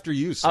them come after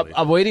you, Slee.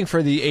 I'm waiting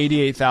for the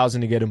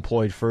 88,000 to get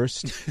employed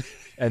first,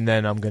 and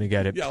then I'm going to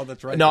get it. Yeah,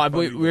 that's right. No,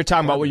 we were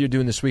talking about what you're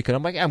doing this weekend.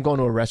 I'm like, I'm going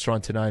to a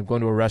restaurant tonight. I'm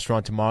going to a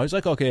restaurant tomorrow. He's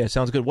like, okay,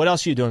 sounds good. What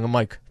else are you doing? I'm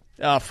like,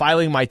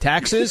 filing my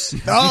taxes.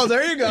 Oh,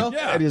 there you go.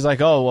 Yeah. And he's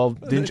like, oh, well,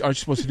 aren't you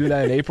supposed to do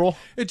that in April?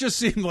 It just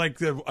seemed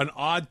like an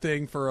odd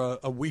thing for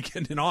a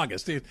weekend in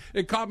August.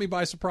 It caught me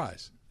by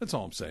surprise. That's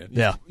all I'm saying.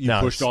 Yeah. You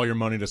pushed all your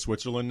money to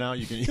Switzerland now?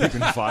 You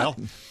can file?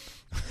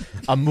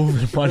 I'm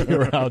moving money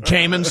around.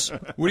 Caymans.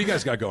 What do you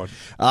guys got going?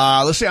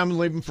 Let's see. I'm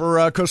leaving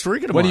for Costa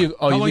Rica tomorrow. What do you?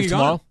 Oh, How you long leave you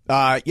tomorrow?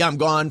 Yeah, I'm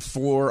gone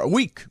for a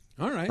week.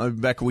 All right. I'll be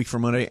back a week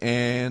from Monday,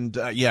 and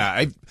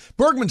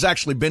Bergman's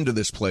actually been to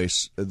this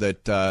place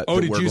that. Did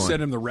we're you going.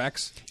 send him the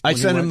Rex? I when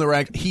sent you him went? the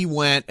rec. He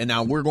went, and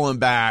now we're going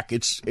back.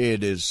 It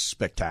is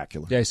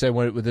spectacular. Yeah, he said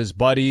with his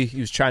buddy, he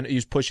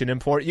was pushing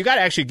him for it. You got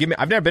to actually give me.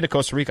 I've never been to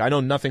Costa Rica. I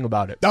know nothing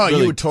about it. Oh, Really.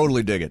 you would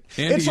totally dig it.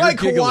 Andy, it's you're like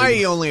giggling.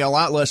 Hawaii, only a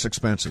lot less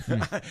expensive.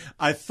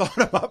 I thought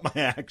about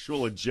my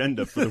actual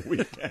agenda for the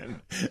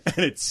weekend, and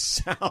it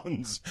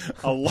sounds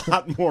a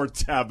lot more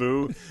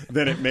taboo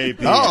than it may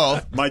be. Uh-oh.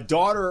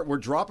 We're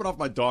dropping off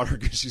my daughter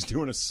because she's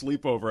doing a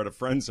sleepover at a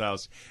friend's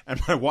house, and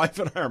my wife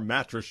and I are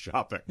mattress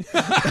shopping.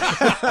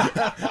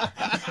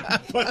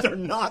 But they're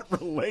not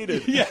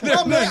related. Yeah,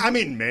 well,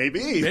 maybe.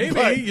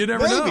 Maybe. You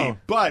never know.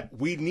 But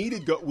we need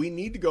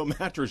to go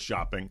mattress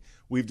shopping.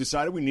 We've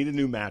decided we need a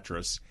new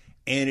mattress.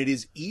 And it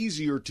is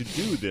easier to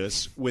do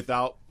this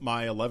without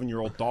my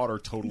 11-year-old daughter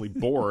totally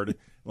bored,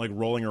 like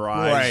rolling her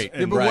eyes. Right.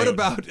 Yeah, but what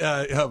about,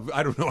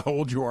 I don't know how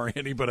old you are,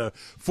 Andy, but a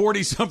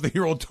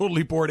 40-something-year-old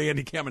totally bored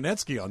Andy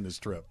Kamenetsky on this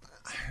trip?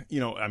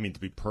 I mean, to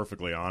be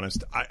perfectly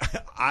honest,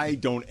 I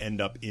don't end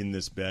up in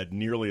this bed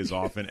nearly as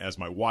often as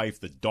my wife,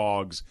 the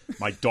dogs,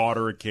 my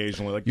daughter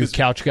occasionally. Like You a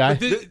couch guy?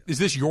 Is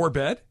this your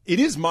bed? It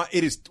is,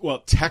 well,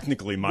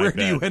 technically my Where bed.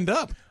 do you end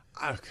up?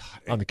 Oh,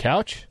 God. On the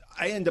couch?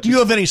 I end up. Do you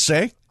have any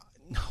say?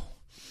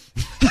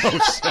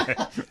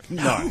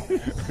 None.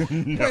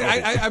 Wait,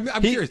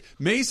 I'm curious.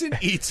 Mason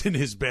eats in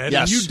his bed,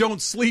 Yes. and you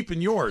don't sleep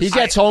in yours. He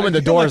gets home and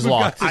the feel like door's we've got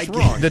locked. this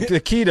wrong. The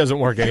key doesn't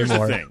work Here's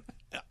anymore. the thing.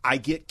 I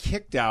get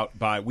kicked out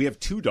by. We have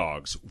 2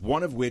 dogs,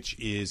 one of which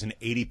is an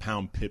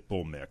 80-pound pit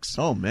bull mix.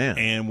 Oh, man.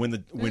 And when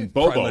Probably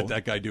Bobo, let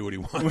that guy do what he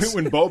wants.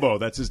 when Bobo,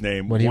 that's his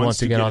name, When he wants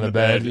to get on the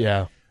bed,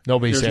 yeah.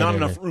 Nobody's there's saying not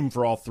anything. enough room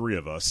for all 3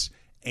 of us.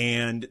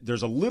 And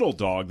there's a little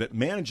dog that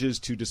manages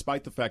to,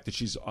 despite the fact that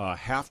she's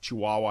half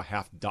Chihuahua,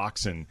 half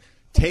Dachshund,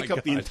 take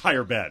up the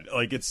entire bed.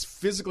 Like, it's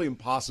physically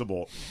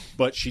impossible,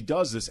 but she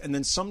does this. And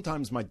then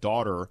sometimes my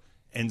daughter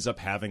ends up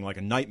having like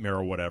a nightmare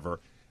or whatever.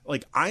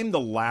 Like, I'm the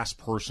last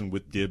person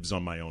with dibs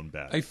on my own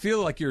bed. I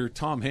feel like you're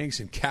Tom Hanks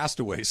in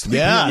Castaway sleeping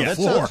Yeah, on the that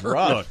floor. sounds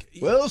rough. Look,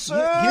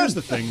 Wilson! Here's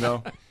the thing,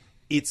 though.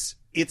 It's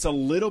a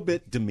little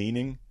bit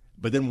demeaning,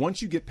 but then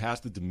once you get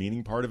past the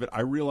demeaning part of it,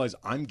 I realize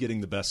I'm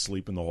getting the best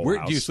sleep in the whole Where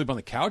house. do you sleep on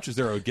the couch? Is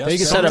there a guest They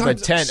can cell? set up a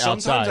tent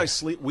Sometimes outside. I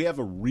sleep. We have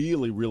a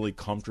really, really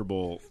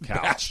comfortable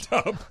couch.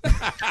 bathtub.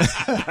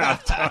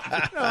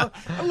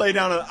 I lay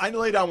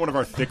down one of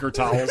our thicker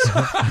towels.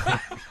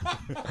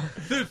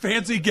 The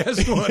fancy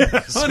guest one.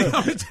 Honey, I'm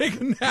gonna take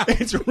a nap.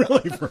 It's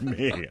really for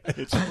me.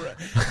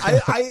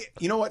 I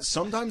you know what?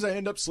 Sometimes I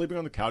end up sleeping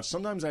on the couch.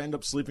 Sometimes I end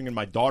up sleeping in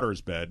my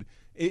daughter's bed.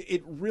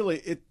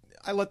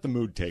 I let the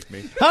mood take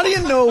me. How do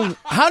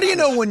you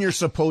know when you're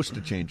supposed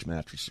to change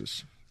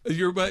mattresses?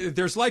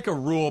 There's like a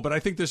rule, but I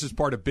think this is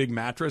part of Big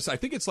Mattress. I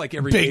think it's like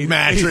every Big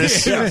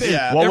mattress.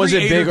 Yeah. What was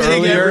Every it big 8 or 10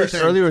 earlier? years.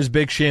 Earlier was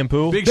big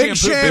shampoo. Big Big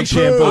shampoo. Big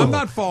shampoo. shampoo. I'm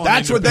not falling.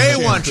 That's into what big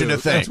they want you shampoo.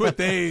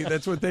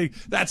 to think.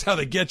 That's how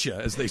they get you,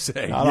 as they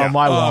say. Not on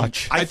my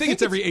watch. I think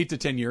it's every 8 to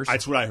 10 years.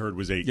 That's what I heard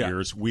was 8 Yeah.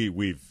 years.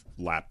 We've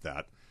lapped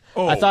that.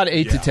 I thought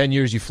 8 to yeah. 10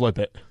 years you flip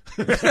it.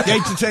 8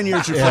 to 10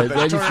 years you Yeah, flip it.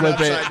 then you turn it flip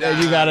it, upside then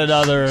you down. got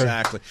another-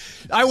 Exactly.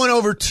 I went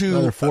over to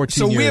Another 14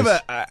 so we have years.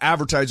 an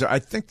advertiser. I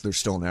think there's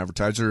still an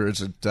advertiser.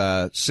 Is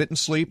it Sit and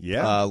Sleep?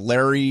 Yeah.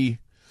 Larry.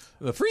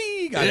 The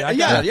free guy.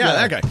 Yeah,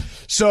 that guy.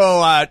 So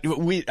I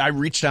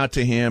reached out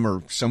to him,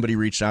 or somebody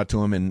reached out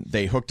to him, and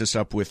they hooked us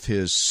up with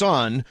his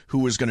son, who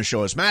was going to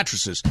show us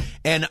mattresses.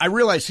 And I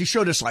realized he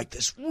showed us like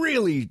this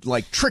really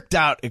like tricked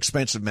out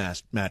expensive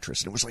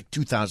mattress, and it was like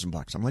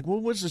 $2,000. I'm like,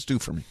 well, what does this do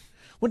for me?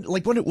 What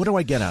do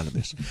I get out of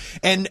this?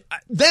 And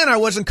then I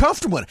wasn't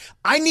comfortable with it.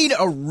 I need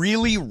a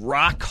really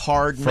rock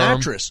hard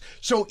mattress.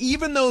 So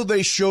even though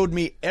they showed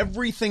me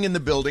everything in the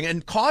building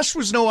and cost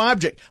was no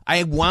object,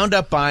 I wound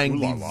up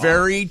buying the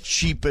very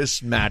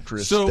cheapest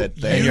mattress So that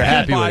they you you're can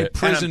happy with buy it.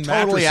 prison And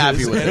I'm totally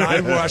mattresses, happy with and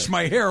it. I wash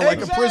my hair like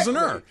a Exactly.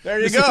 prisoner. There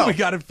you This is- go. We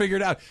got it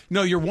figured out.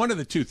 No, you're one of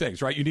the two things,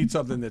 right? You need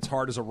something that's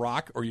hard as a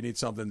rock, or you need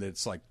something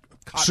that's like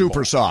cotton super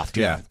ball. soft.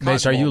 Yeah.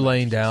 Mace, are Cotton you ball.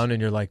 laying down and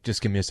you're like,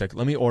 just give me a second.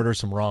 Let me order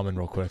some ramen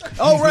real quick.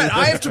 Oh right,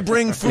 I have to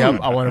bring food Yep,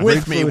 I want to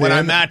with bring me food when in,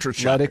 I'm mattress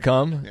Let shopping. it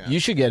come. You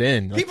should get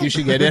in. Like, People- you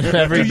should get in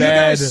every Do you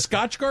bed. guys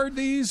Scotch guard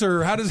these,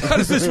 or how does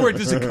this work?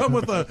 Does it come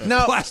with a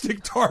No.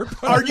 plastic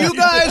tarp? Are you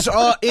guys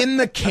in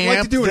the I'd camp?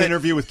 like to do an that-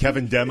 interview with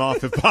Kevin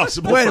Demoff if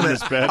possible Wait a from minute.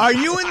 this bed. Are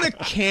you in the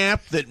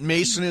camp that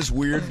Mason is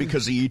weird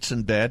because he eats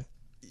in bed?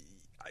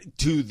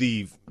 To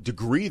the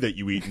degree that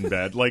you eat in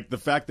bed, like the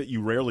fact that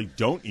you rarely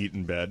don't eat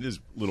in bed is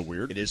a little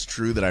weird. It is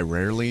true that I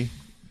rarely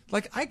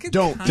Like I could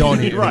don't Don't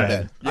eat eat in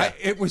right. bed.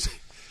 It was.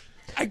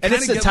 I And kinda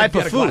it's the get, type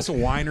like, of get a glass food.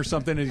 of wine or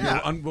something, and,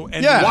 Yeah. and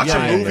Yeah. Watch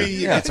Yeah, a yeah, movie,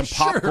 yeah. get some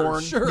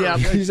popcorn. Sure. Yeah.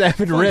 He's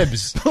having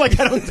ribs. Like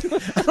I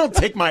don't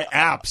take my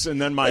apps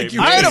and then my. you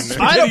I had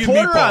Spaghetti a and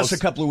porterhouse meatballs. a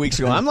couple of weeks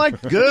ago. I'm like,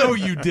 good. No,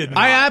 you did not.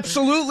 I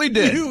absolutely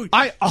did. You-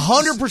 I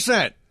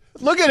 100%.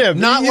 Look at him.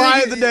 Not You- lie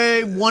of the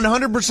day,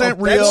 100% Oh, that's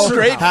real.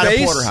 straight had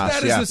face? a porterhouse.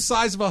 That is yeah. the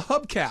size of a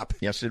hubcap.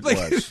 Yes, it Like-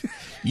 was.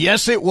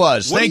 Yes, it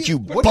was. What do Thank you,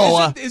 what-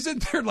 Boa.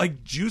 Isn't there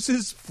like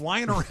juices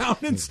flying around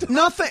and stuff?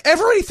 Nothing.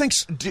 Everybody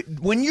thinks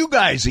when you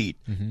guys eat,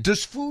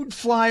 does food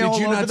fly all Did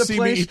you over not the see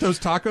place? me eat those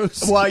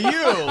tacos? Well,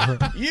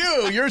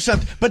 you're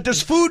something. But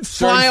does food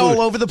fly Certain all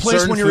food. over the place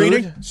Certain when you're food,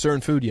 eating?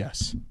 Certain food,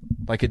 yes.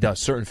 Like it does.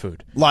 Certain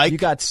food. Like? You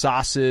got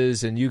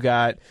sauces and you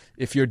got,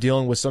 if you're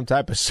dealing with some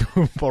type of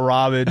super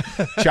ramen,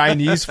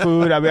 Chinese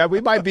food. I mean,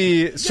 we might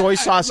be soy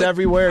sauce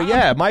everywhere.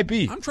 Yeah, it might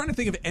be. I'm trying to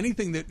think of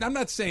anything that. I'm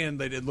not saying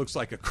that it looks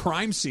like a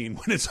crime scene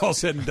when it's all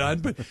said and done,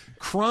 but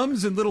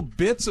crumbs and little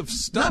bits of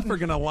stuff are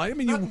going to lie. I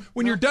mean,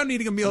 when you're done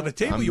eating a meal at a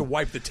table, you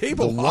wipe the The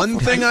table off. one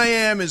thing I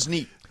am is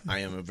neat. I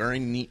am a very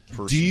neat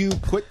person. Do you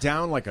put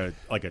down like a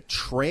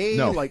tray?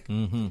 No. Like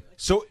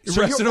so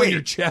Rest it on wait,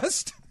 your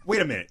chest. Wait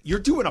a minute. You're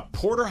doing a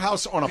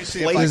porterhouse on a see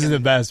if plate. I This is the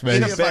best, man.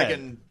 In a if I bed.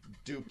 can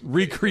do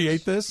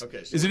Recreate this.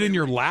 Okay, so Is it let in me-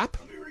 your lap?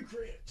 Let me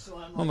recreate. So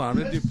I'm Hold on, I'm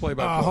going to do play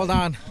by play. Hold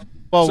on.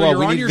 Whoa, So you're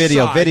we on need your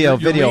video, side. video, You're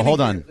video. leaning-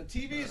 Hold on. The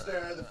TV's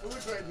there. The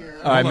food's right here.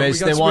 All right, Hold on, Mace.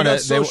 we They got want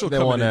social to. They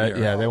coming want in to.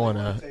 here. Yeah, they want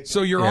to.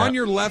 So you're Yeah. on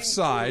your left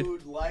side.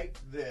 Food like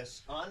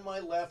this, on my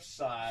left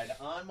side,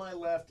 on my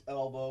left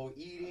elbow,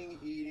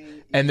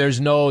 eating. And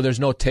there's no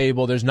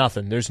table. There's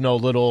nothing. There's no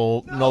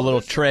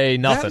little tray.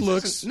 Nothing. That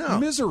looks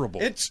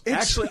miserable. It's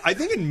actually, I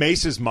think in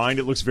Mace's mind,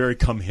 it looks very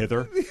come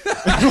hither.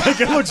 Like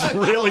it looks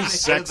really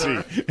sexy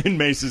in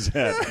Mace's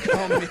head.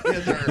 Come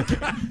hither.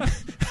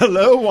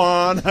 Hello,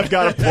 Juan. I've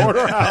got a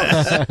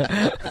porterhouse.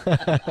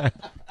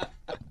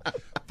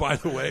 By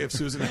the way, if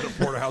Susan had a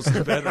porterhouse in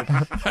the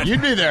bedroom,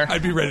 You'd be there.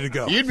 I'd be ready to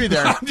go. You'd be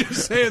there. I'm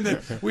just saying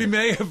that we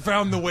may have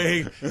found the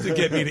way to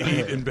get me to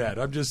eat in bed.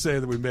 I'm just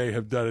saying that we may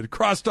have done it.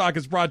 Crosstalk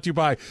is brought to you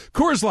by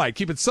Coors Light.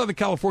 Keep it Southern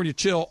California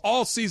chill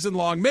all season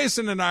long.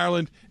 Mason in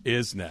Ireland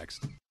is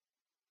next.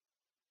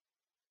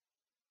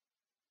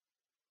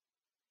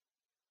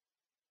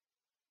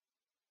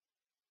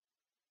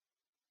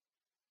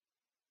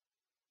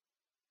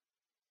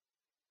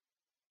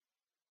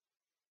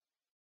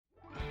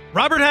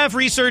 Robert Half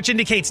research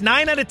indicates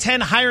 9 out of 10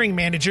 hiring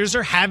managers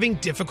are having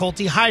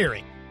difficulty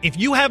hiring. If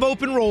you have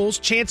open roles,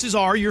 chances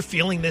are you're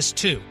feeling this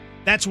too.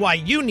 That's why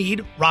you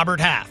need Robert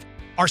Half.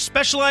 Our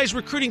specialized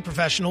recruiting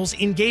professionals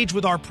engage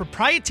with our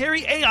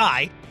proprietary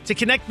AI to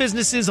connect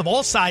businesses of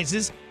all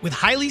sizes with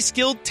highly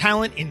skilled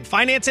talent in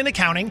finance and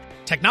accounting,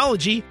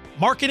 technology,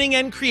 marketing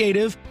and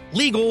creative,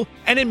 legal,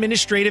 and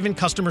administrative and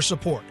customer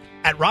support.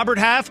 At Robert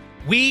Half,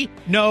 we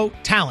know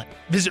talent.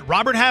 Visit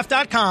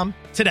roberthalf.com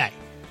today.